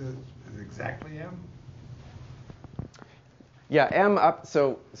 Is exactly M? Yeah, M up.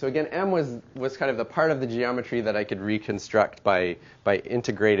 So again, M was kind of the part of the geometry that I could reconstruct by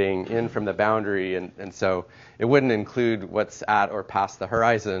integrating in from the boundary, and so it wouldn't include what's at or past the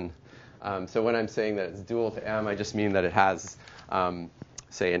horizon. So when I'm saying that it's dual to M, I just mean that it has,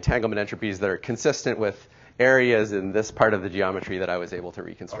 say, entanglement entropies that are consistent with areas in this part of the geometry that I was able to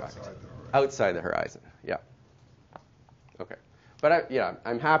reconstruct. Outside the horizon, yeah. Okay. But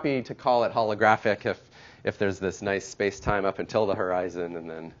I'm happy to call it holographic if there's this nice space-time up until the horizon, and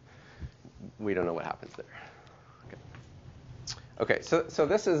then we don't know what happens there. Okay, so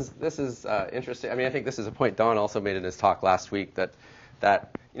this is interesting. I mean, I think this is a point Don also made in his talk last week, that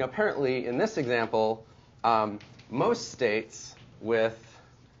apparently in this example, most states with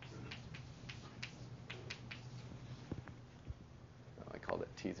I called it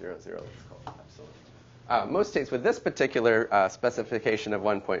T00. Let's call it epsilon. Most states with this particular specification of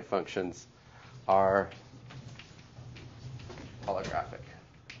one-point functions are holographic.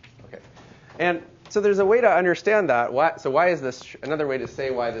 Okay, and so there's a way to understand that. Why is this? Another way to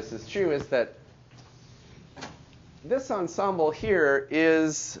say why this is true is that this ensemble here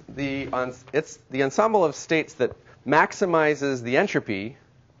is it's the ensemble of states that maximizes the entropy,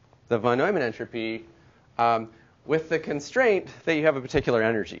 the von Neumann entropy, with the constraint that you have a particular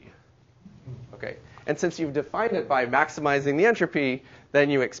energy. Okay, and since you've defined it by maximizing the entropy,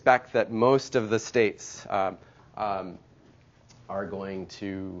 then you expect that most of the states are going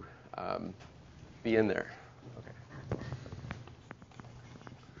to be in there. Okay.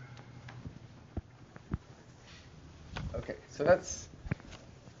 Okay, so that's.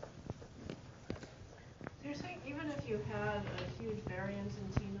 So you're saying even if you had a huge variance in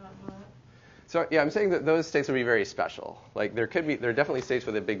T0 naught? So yeah, I'm saying that those states would be very special. Like there are definitely states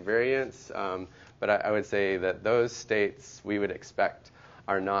with a big variance, but I would say that those states we would expect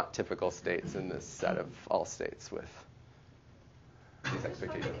are not typical states in this set of all states with these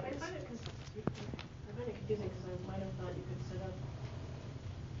expectations. I find it confusing because I might have thought you could set up.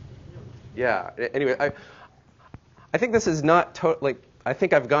 Yeah. Anyway, I think this is not I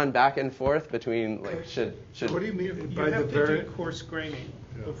think I've gone back and forth between should. What do you mean by you the have to variant? do coarse graining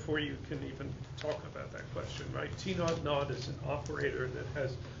before you can even talk about that question, right? T0 naught is an operator that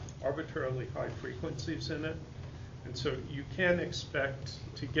has arbitrarily high frequencies in it, and so you can't expect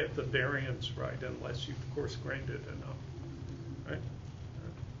to get the variance right unless you've coarse grained it enough, right?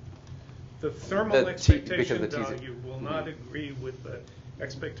 The thermal expectation value will not agree with the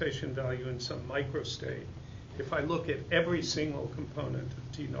expectation value in some microstate if I look at every single component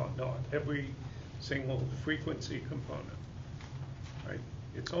of T0 naught, every single frequency component, right?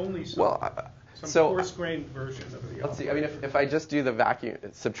 It's only some, Well, some so coarse-grained version of the let's see. I operator. mean, if I just do the vacuum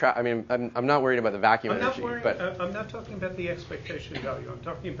subtract, I mean, I'm not worried about the vacuum energy, but I'm not talking about the expectation value. I'm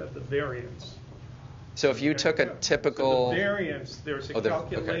talking about the variance. so if you took a typical So the variance, there's a okay.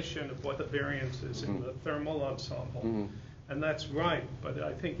 calculation of what the variance is in the thermal ensemble, and that's right. But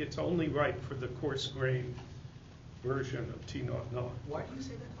I think it's only right for the coarse-grained version of T0 naught. Why do you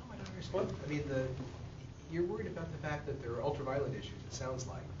say that, Tom? I don't understand. I mean, you're worried about the fact that there are ultraviolet issues, it sounds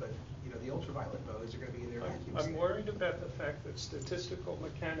like, but the ultraviolet modes are going to be in their vacuum I'm state. worried about the fact that statistical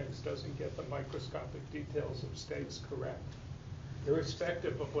mechanics doesn't get the microscopic details of states correct,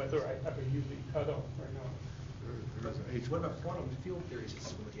 irrespective of whether I have a UV cutoff or not. What about quantum field theory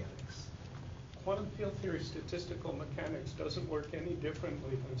statistical mechanics? Quantum field theory statistical mechanics doesn't work any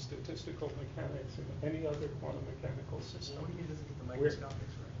differently than statistical mechanics in any other quantum mechanical system. What do you mean it doesn't get the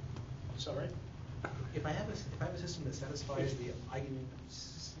microscopics right? Sorry? If I have a system that satisfies the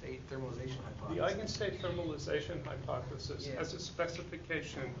eigenstate thermalization hypothesis. The eigenstate thermalization hypothesis has a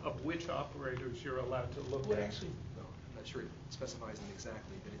specification of which operators you're allowed to look Well, at. actually, no, I'm not sure it specifies them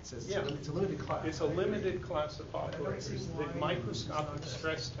exactly, but it says Yeah. it's a limited class. It's a limited class of operators. see The why microscopic it's not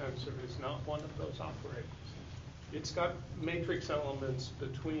stress tensor is not one of those operators. It's got matrix elements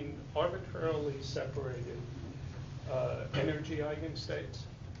between arbitrarily separated energy eigenstates.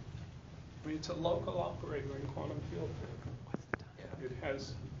 I mean, it's a local operator in quantum field theory. It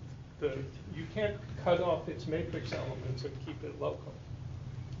has you can't cut off its matrix elements and keep it local.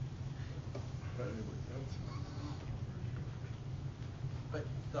 But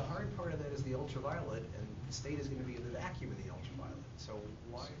the hard part of that is the ultraviolet, and the state is going to be in the vacuum of the ultraviolet. So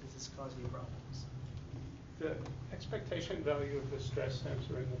why does this cause any problems? The expectation value of the stress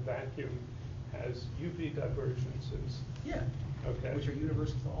tensor in the vacuum has UV divergences. Yeah. Okay. Which are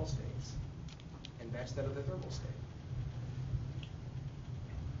universal to all states, and match that of the thermal state.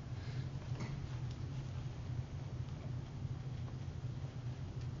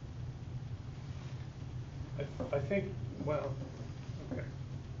 I think, well, okay.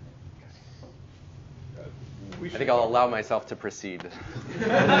 I think I'll allow myself to proceed.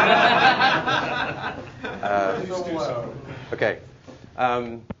 Okay.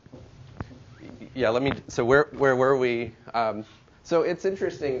 Yeah, let me. So where were we? So it's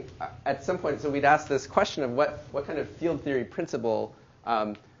interesting. At some point, so we'd ask this question of what kind of field theory principle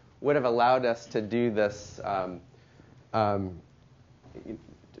would have allowed us to do this,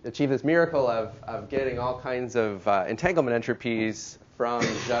 achieve this miracle of getting all kinds of entanglement entropies from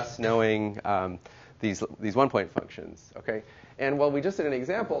just knowing these 1-point functions. Okay, and well, we just did an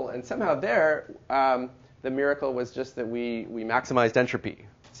example, and somehow there the miracle was just that we maximized entropy.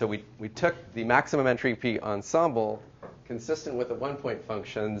 So we took the maximum entropy ensemble consistent with the 1-point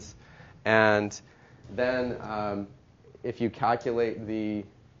functions, and then if you calculate the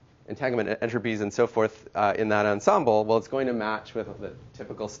entanglement entropies and so forth in that ensemble, well, it's going to match with the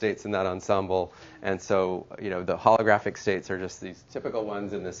typical states in that ensemble. And so, the holographic states are just these typical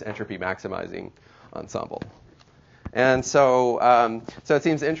ones in this entropy maximizing ensemble. And so, so it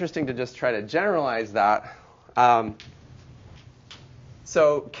seems interesting to just try to generalize that.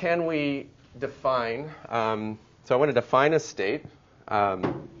 So can we define, so I want to define a state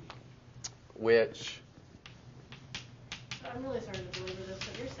which... I'm really sorry to belabor this,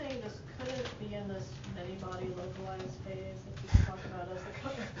 but you're saying this couldn't be in this many-body localized phase that people talk about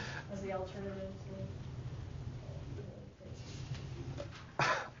as the alternative to...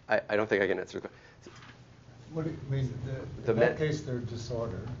 I don't think I can answer the question. What do you mean? In that case, they're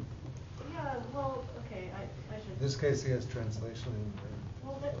disordered. Yeah, well, okay, I should... In this case, he has translation.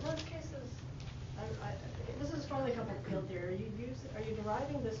 Well, those cases, this is strongly coupled field theory. Are you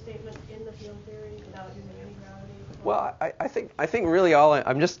deriving this statement in the field theory without using any gravity? Well, I think really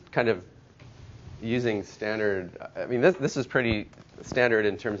I'm just kind of using standard. I mean, this is pretty standard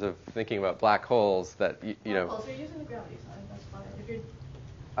in terms of thinking about black holes. That you know. Well, so you're using the gravity side. That's fine. If you're...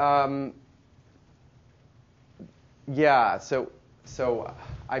 Yeah. So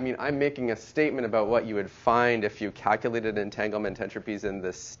I mean, I'm making a statement about what you would find if you calculated entanglement entropies in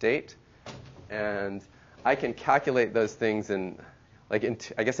this state, and I can calculate those things in. Like,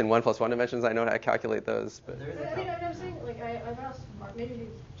 I guess in 1 + 1 dimensions, I know how to calculate those. But I mean, I'm saying, like, I've asked Mark, maybe he's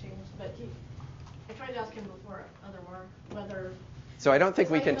changed, but I tried to ask him before, other Mark, whether... So I don't think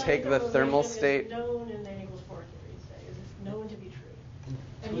we can take the thermal state... Is known in N = 4 theory, say. Is it known to be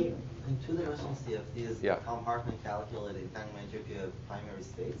true? In two-dimensional CFDs, Tom Hartman calculated entanglement entropy of primary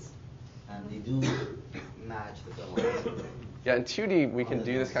states, and they do match the thermal. Yeah, in 2D, we can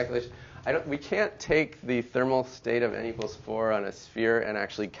do this calculation. We can't take the thermal state of N = 4 on a sphere and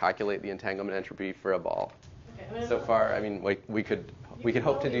actually calculate the entanglement entropy for a ball. Okay, so far, I mean, we could we can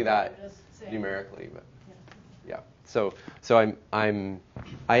hope to do that numerically, but yeah. So I am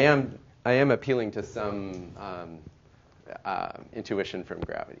appealing to some intuition from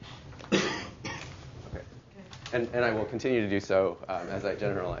gravity. Okay. And I will continue to do so as I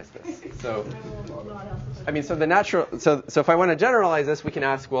generalize this. So, I mean, so the natural. So if I want to generalize this, we can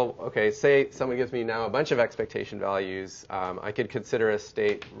ask, well, okay, say someone gives me now a bunch of expectation values. I could consider a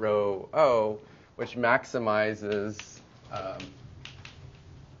state rho O, which maximizes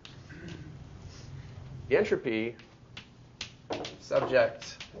the entropy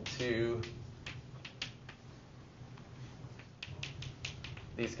subject to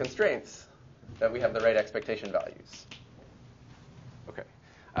these constraints that we have the right expectation values. Okay.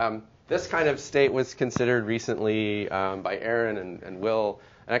 This kind of state was considered recently by Aaron and Will,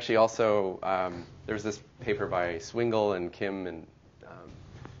 and actually also there was this paper by Swingle and Kim and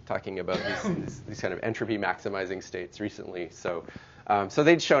talking about these kind of entropy maximizing states recently. So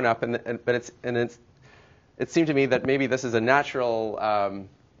they'd shown up, but it seemed to me that maybe this is a natural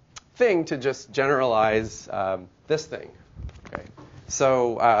thing to just generalize this thing. Okay.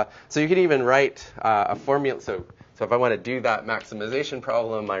 So you can even write a formula. So if I want to do that maximization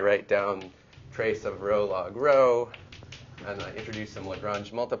problem, I write down trace of rho log rho, and I introduce some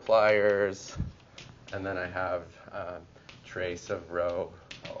Lagrange multipliers, and then I have trace of rho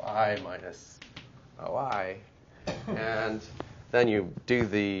OI minus OI, and then you do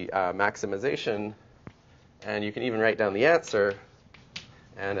the maximization, and you can even write down the answer,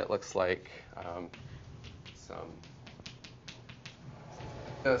 and it looks like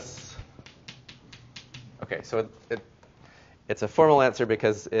this. Okay, so it's a formal answer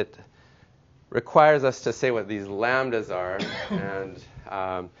because it requires us to say what these lambdas are,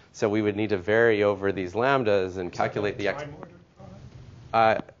 and so we would need to vary over these lambdas and calculate the time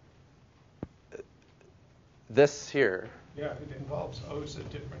order this here. Yeah, it involves O's at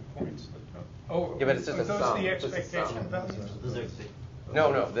different points. Oh, yeah, but it's just a those sum. the expectation values?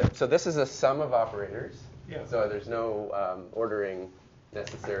 No. So this is a sum of operators. Yeah. So there's no ordering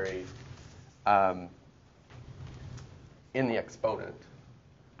necessary in the exponent.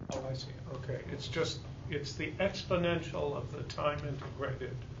 Oh, I see. Okay. It's the exponential of the time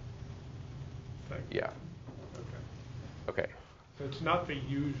integrated thing. Yeah. Okay. So it's not the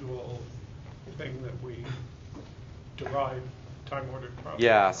usual thing that we derive time ordered problems.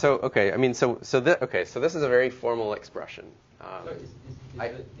 Yeah. So okay. I mean, so this is a very formal expression. So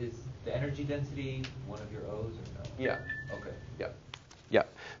is the energy density one of your O's or no? Yeah. Okay. Yeah.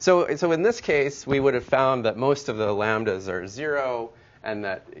 So in this case, we would have found that most of the lambdas are 0, and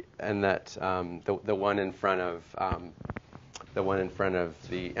that the one in front of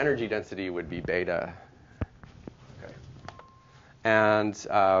the energy density would be beta. Okay. And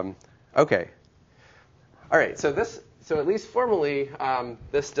okay. All right. So at least formally,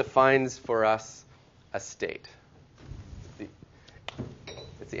 this defines for us a state.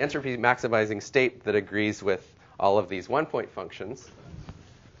 It's the entropy maximizing state that agrees with all of these one-point functions.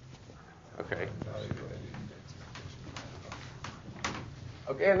 Okay.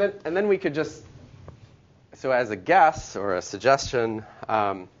 Okay, and then we could just, so as a guess or a suggestion,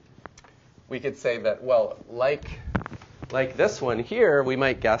 we could say that, well, like this one here, we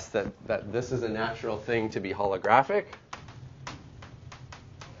might guess that this is a natural thing to be holographic.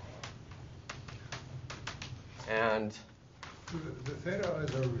 And the theta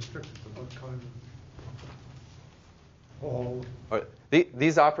eyes are restricted to what kind of Hall?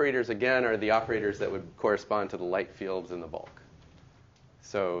 These operators, again, are the operators that would correspond to the light fields in the bulk.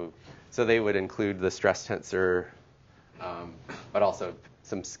 So they would include the stress tensor, but also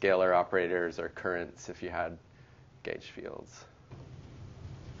some scalar operators or currents if you had gauge fields.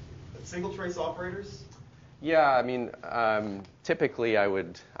 Single trace operators? Yeah, I mean, typically I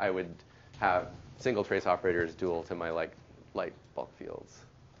would have single trace operators dual to my light bulk fields.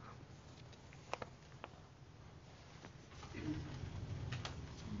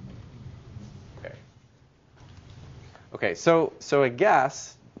 Okay, so a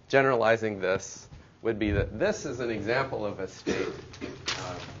guess, generalizing this, would be that this is an example of a state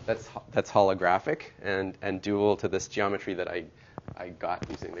that's holographic and dual to this geometry that I got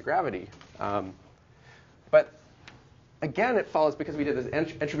using the gravity. But again, it follows because we did this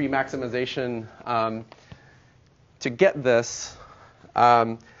entropy maximization to get this.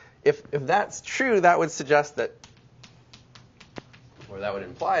 If that's true, that would suggest that, or that would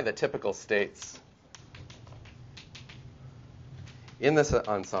imply that typical states in this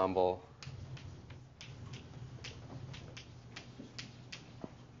ensemble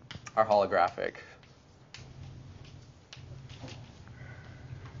are holographic.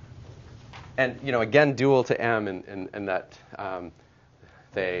 And, again, dual to M in that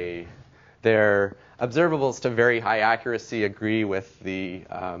their observables to very high accuracy agree with the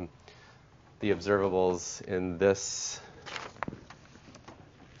observables in this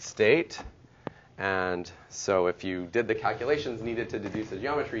state. And so if you did the calculations needed to deduce the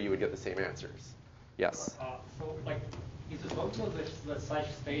geometry, you would get the same answers. Yes? So, like, is it possible that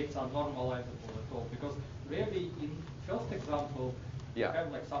such states are normalizable at all? Because really, in first example, you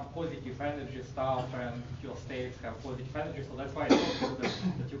have like some positive energy stuff, and your states have positive energy, so that's why it's possible that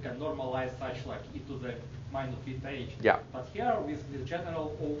you can normalize such like e to the minus beta h. Yeah. But here with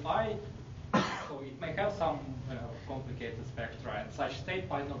general OI, so it may have some complicated spectra, and such state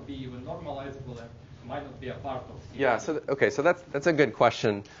might not be even normalizable and might not be a part of C. Yeah. So okay. So that's a good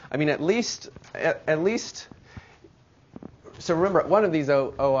question. I mean, at least. So remember, one of these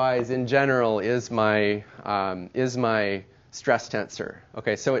OIs in general is my stress tensor.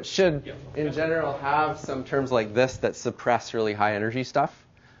 Okay. So it should, in general, have some terms like this that suppress really high energy stuff.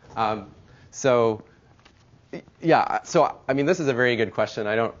 So I mean, this is a very good question.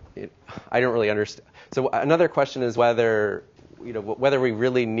 I don't really understand. So another question is whether we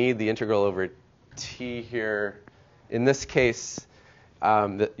really need the integral over t here. In this case,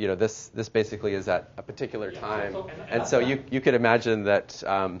 this basically is at a particular time, and so you could imagine that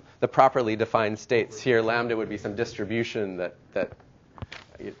the properly defined states here, lambda would be some distribution that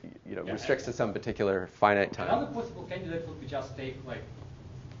restricts to some particular finite time. Another possible candidate would be just take like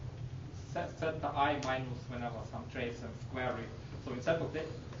set the I minus whenever some trace and square it. So instead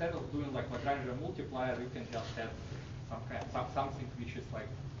of doing like Lagrangian multiplier, you can just have something which is like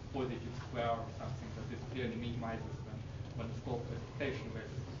positive square or something that is clearly minimizes when it's called expectation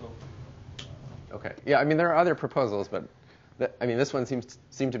basis. So. Okay. Yeah. I mean, there are other proposals, but this one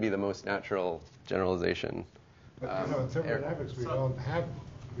seemed to be the most natural generalization. But in thermodynamics, we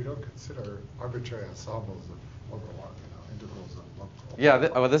don't consider arbitrary ensembles of integrals of local.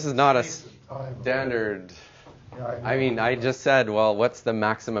 Yeah. This is not a standard. I mean, I just said, well, what's the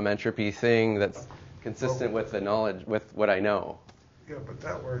maximum entropy thing that's consistent with the knowledge, with what I know? Yeah, but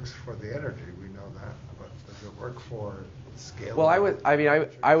that works for the energy. We know that. But does it work for scale? Well,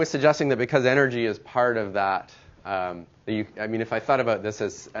 I was suggesting that because energy is part of that. If I thought about this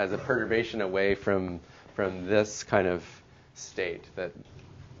as a perturbation away from this kind of state, that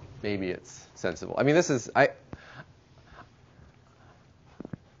maybe it's sensible. I mean,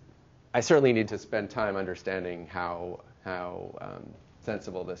 I certainly need to spend time understanding how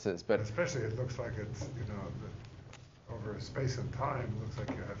sensible this is, but especially it looks like it's over space and time. It looks like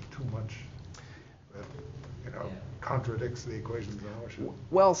you have too much that contradicts the equations in motion.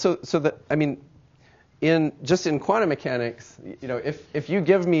 Well, in quantum mechanics, if you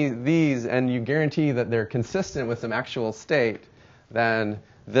give me these and you guarantee that they're consistent with some actual state, then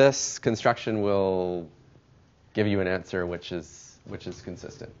this construction will give you an answer which is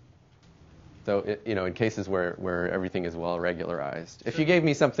consistent. So in cases where everything is well regularized, if you gave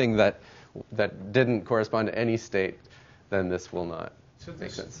me something that didn't correspond to any state, then this will not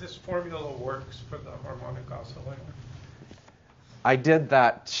make sense. This formula works for the harmonic oscillator? I did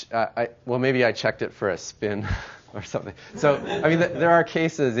that. Maybe I checked it for a spin or something. So I mean, there are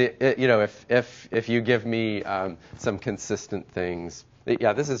cases. If you give me some consistent things,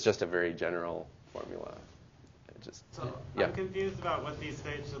 this is just a very general formula. I'm confused about what these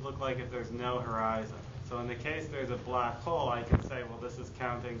states should look like if there's no horizon. So in the case there's a black hole, I can say, well, this is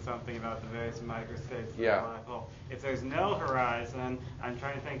counting something about the various microstates of the black hole. If there's no horizon, I'm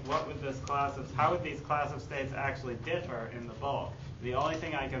trying to think how would these class of states actually differ in the bulk? The only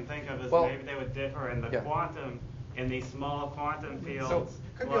thing I can think of is maybe they would differ in the quantum, in these small quantum fields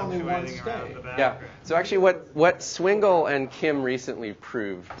fluctuating around the background. Yeah. So actually what Swingle and Kim recently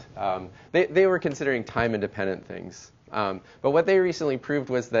proved, they were considering time-independent things. But what they recently proved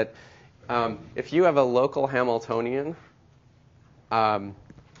was that if you have a local Hamiltonian,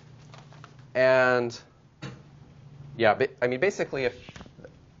 basically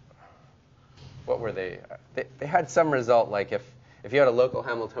what were they? They had some result like if you had a local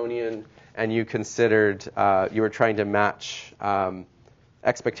Hamiltonian and you considered you were trying to match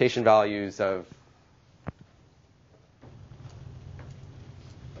expectation values of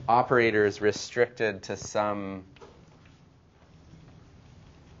operators restricted to some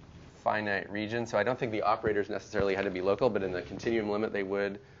finite region. So I don't think the operators necessarily had to be local, but in the continuum limit they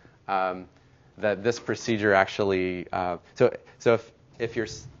would. That this procedure actually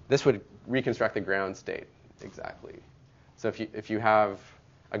this would reconstruct the ground state exactly. So if you have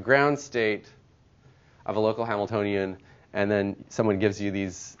a ground state of a local Hamiltonian, and then someone gives you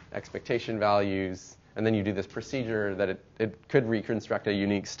these expectation values, and then you do this procedure that it could reconstruct a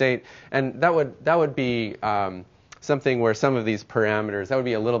unique state, and that would be something where some of these parameters, that would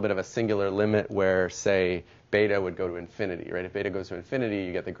be a little bit of a singular limit where, say, beta would go to infinity, right? If beta goes to infinity,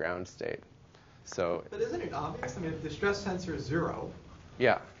 you get the ground state. So. But isn't it obvious? I mean, if the stress tensor is 0,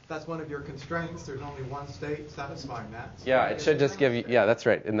 yeah. That's one of your constraints. There's only one state satisfying that. So yeah, it should just give you, yeah, that's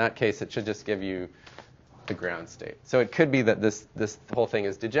right. In that case, it should just give you the ground state. So it could be that this whole thing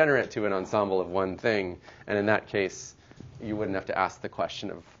is degenerate to an ensemble of one thing, and in that case, you wouldn't have to ask the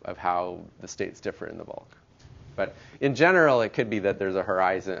question of how the states differ in the bulk. But in general, it could be that there's a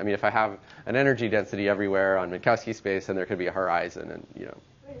horizon. I mean, if I have an energy density everywhere on Minkowski space, then there could be a horizon, and you know.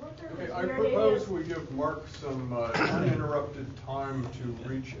 Okay, I propose we give Mark some uninterrupted time to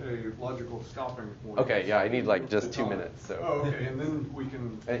reach a logical stopping point. Okay, yeah, I need like just 2 minutes. So. Oh, okay, and then we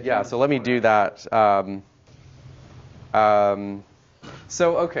can. Yeah, so let me do that.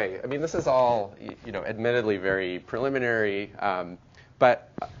 So okay, I mean, this is all, you know, admittedly very preliminary,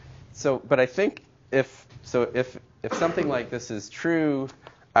 but I think if something like this is true,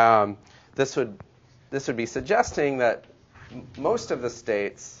 this would be suggesting that most of the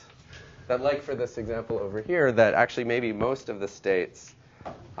states, that like for this example over here, that actually maybe most of the states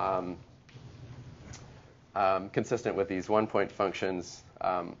consistent with these one-point functions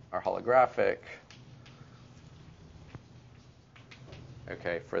are holographic.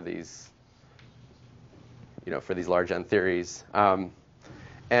 Okay, for these, you know, for these large N theories,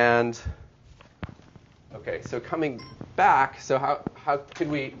 and okay, so coming back, so how could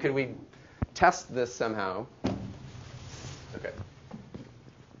we test this somehow? Okay.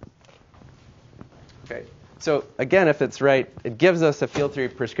 So again, if it's right, it gives us a field theory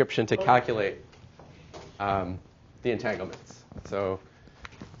prescription to calculate the entanglements. So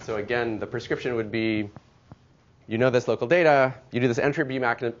again, the prescription would be, you know this local data, you do this entropy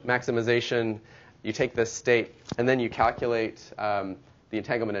maximization, you take this state, and then you calculate the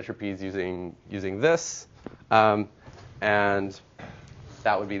entanglement entropies using this, and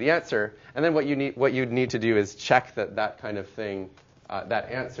that would be the answer. And then what you'd need to do is check that kind of thing,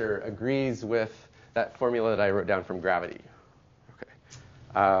 that answer agrees with that formula that I wrote down from gravity.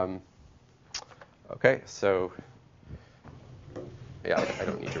 Okay. Okay. So yeah, I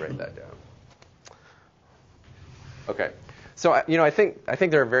don't need to write that down. Okay. So you know, I think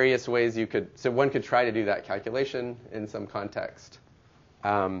there are various ways you could. So one could try to do that calculation in some context.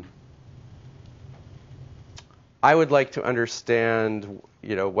 I would like to understand,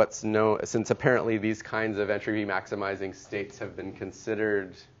 you know, what's known, since apparently these kinds of entropy maximizing states have been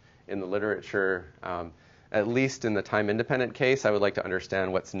considered in the literature, at least in the time-independent case. I would like to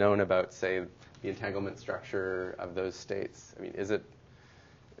understand what's known about, say, the entanglement structure of those states. I mean, is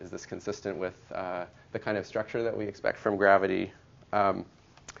this consistent with the kind of structure that we expect from gravity?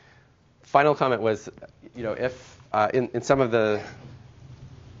 Final comment was, you know, if in some of the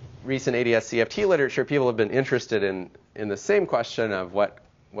recent ADS-CFT literature, people have been interested in the same question of what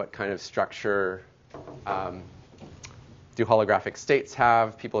kind of structure do holographic states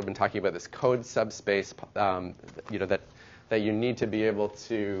have. People have been talking about this code subspace, you know, that you need to be able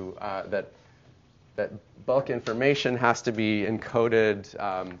to that bulk information has to be encoded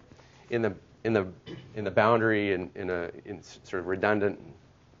in the boundary in sort of redundant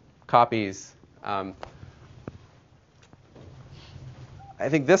copies. I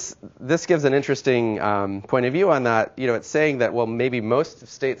think this gives an interesting point of view on that. You know, it's saying that, well, maybe most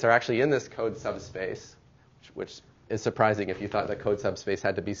states are actually in this code subspace, which is surprising if you thought the code subspace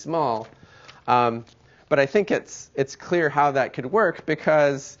had to be small. But I think it's clear how that could work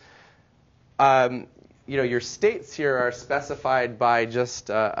because, you know, your states here are specified by just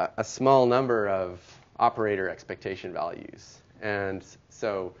a small number of operator expectation values. And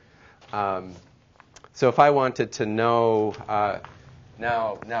so if I wanted to know,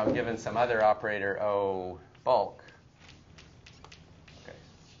 now given some other operator O bulk, okay.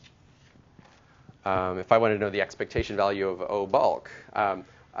 If I wanted to know the expectation value of O bulk,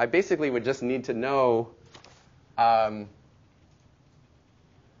 I basically would just need to know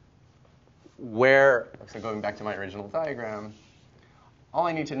where, so going back to my original diagram, all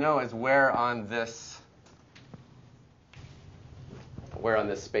I need to know is where on this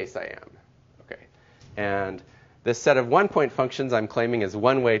space I am. Okay. And this set of one-point functions I'm claiming is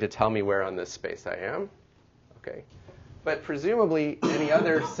one way to tell me where on this space I am. Okay. But presumably any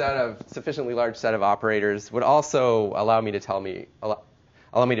other sufficiently large set of operators would also allow me to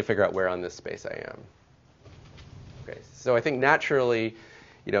figure out where on this space I am. Okay. So I think naturally,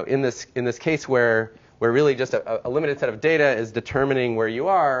 you know, in this case where really just a limited set of data is determining where you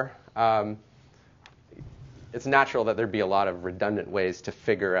are, it's natural that there'd be a lot of redundant ways to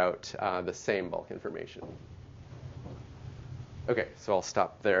figure out the same bulk information. Okay, so I'll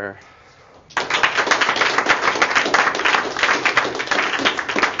stop there.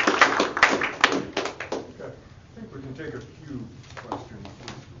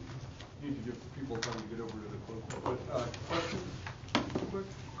 need to give people time to get over to the cloak. But question, real quick?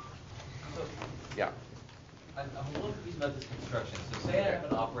 Yeah. I'm a little confused about this construction. So say I have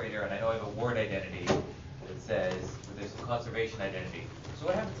an operator and I know I have a word identity that says there's a conservation identity. So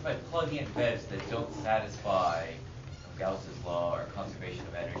what happens if I plug in beds that don't satisfy Gauss's law or conservation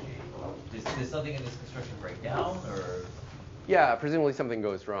of energy? Does something in this construction break down, or? Yeah, presumably something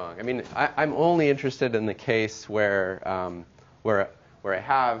goes wrong. I mean, I'm only interested in the case where I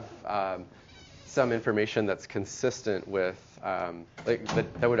have some information that's consistent with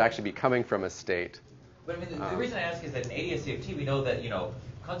that would actually be coming from a state. But I mean, the reason I ask is that in ADS-CFT we know that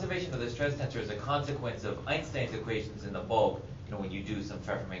conservation of the stress tensor is a consequence of Einstein's equations in the bulk. When you do some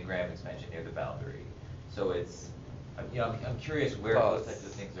Pfefferman-Graham expansion near the boundary. So it's, I'm curious where those types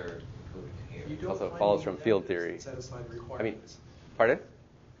of things are included here. It also follows from field theory. I mean, pardon?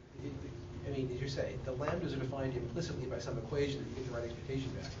 I mean, as you say, the lambdas are defined implicitly by some equation that you get the right expectation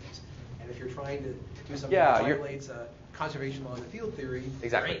values. And if you're trying to do something that violates conservation law in the field theory,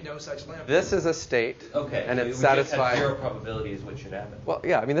 there ain't no such lambda. This is a state, and it's satisfied. Zero probability is what should happen. Well,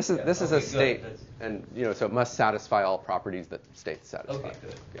 yeah, I mean, this is a state, and so it must satisfy all properties that states satisfy. Okay,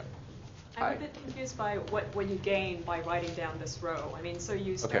 good. Yeah. I'm a bit confused by what you gain by writing down this row. I mean, so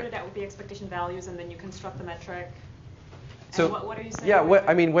you started out with the expectation values, and then you construct the metric. So what are you saying? Yeah,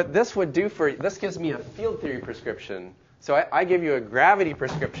 what this would do this gives me a field theory prescription. So I give you a gravity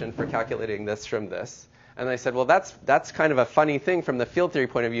prescription for calculating this from this. And I said, well, that's kind of a funny thing from the field theory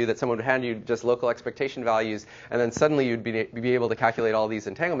point of view, that someone would hand you just local expectation values, and then suddenly you'd be able to calculate all these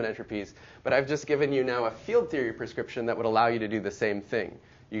entanglement entropies. But I've just given you now a field theory prescription that would allow you to do the same thing.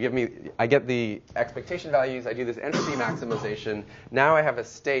 I get the expectation values, I do this entropy maximization. Now I have a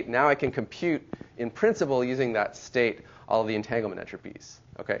state. Now I can compute, in principle, using that state, all of the entanglement entropies.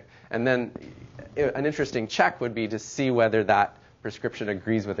 Okay? And then an interesting check would be to see whether that prescription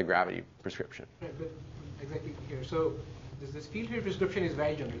agrees with the gravity prescription. Right, but exactly here. So this field theory prescription is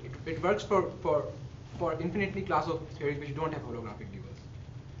very generic. It works for infinitely class of theories which don't have holographic duals.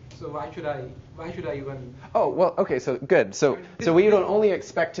 So why should I even? Oh well, okay. So good. So we don't only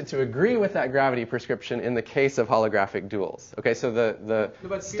expect it to agree with that gravity prescription in the case of holographic duals. Okay. So the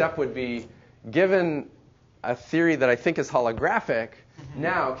step would be, given a theory that I think is holographic,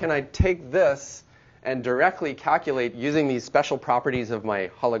 now can I take this and directly calculate using these special properties of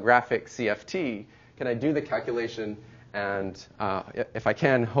my holographic CFT? Can I do the calculation? And if I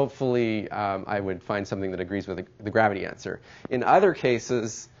can, hopefully I would find something that agrees with the gravity answer. In other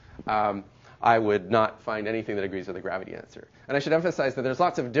cases, I would not find anything that agrees with the gravity answer. And I should emphasize that there's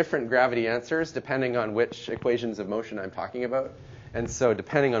lots of different gravity answers depending on which equations of motion I'm talking about. And so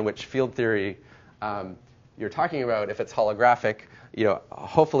depending on which field theory you're talking about, if it's holographic,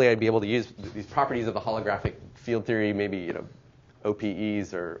 hopefully I'd be able to use these properties of the holographic field theory, maybe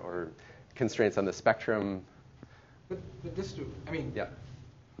OPEs or constraints on the spectrum. But this too, I mean, yeah.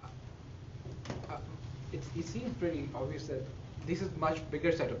 It seems pretty obvious that this is a much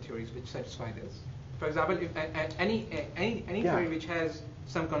bigger set of theories which satisfy this. For example, if any theory which has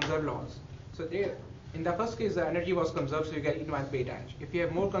some conserved laws, so there, in the first case, the energy was conserved, so you get E to minus beta h. If you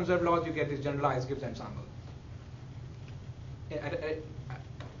have more conserved laws, you get this generalized Gibbs ensemble.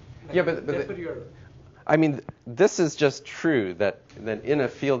 I mean, this is just true that in a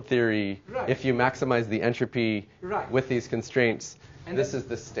field theory, if you maximize the entropy with these constraints, this is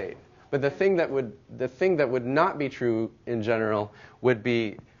the state. But the thing that would not be true in general would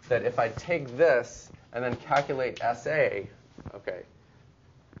be that if I take this and then calculate SA, okay,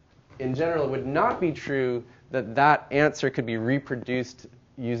 in general, it would not be true that that answer could be reproduced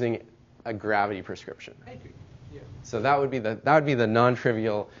using a gravity prescription. I agree. Yeah. So that would be the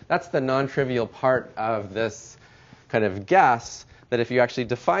non-trivial. That's the non-trivial part of this kind of guess, that if you actually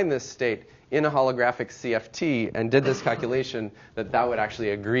define this state in a holographic CFT and did this calculation, that would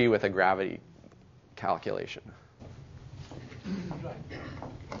actually agree with a gravity calculation.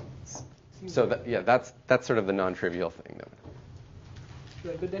 So that's sort of the non-trivial thing, though.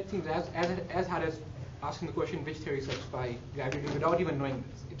 Right, but that seems as hard as asking the question which theory satisfy gravity without even knowing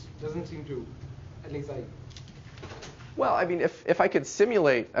this. It doesn't seem to, at least I. Well, I mean, if I could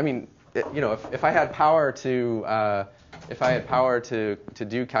simulate, I mean, if I had power to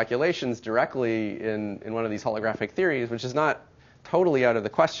do calculations directly in one of these holographic theories, which is not totally out of the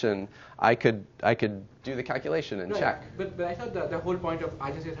question, I could do the calculation and check. But I thought the whole point of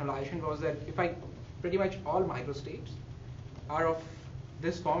eigenstates normalization was that if pretty much all microstates are of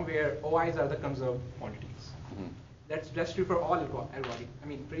this form where OIs are the conserved quantities. Mm-hmm. That's true for all algorithms. I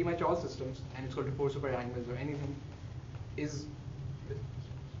mean, pretty much all systems, and it's called to 4 superangles or anything, is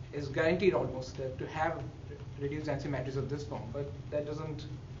guaranteed almost to have reduced density matrices of this form, but that doesn't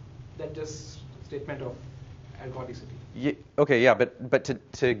than just statement of ergodicity. Okay, yeah, but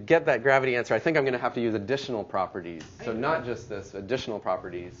to get that gravity answer, I think I'm going to have to use additional properties. So not just this, additional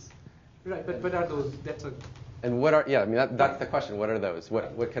properties. Right, but what are those? That's a. And what are, yeah, I mean, that's the question. What are those?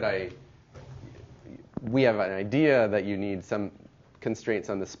 What could I, we have an idea that you need some constraints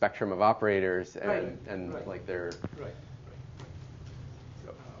on the spectrum of operators and right. like they're. Right.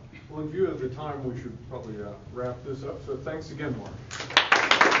 Well, in view of the time, we should probably wrap this up. So thanks again, Mark.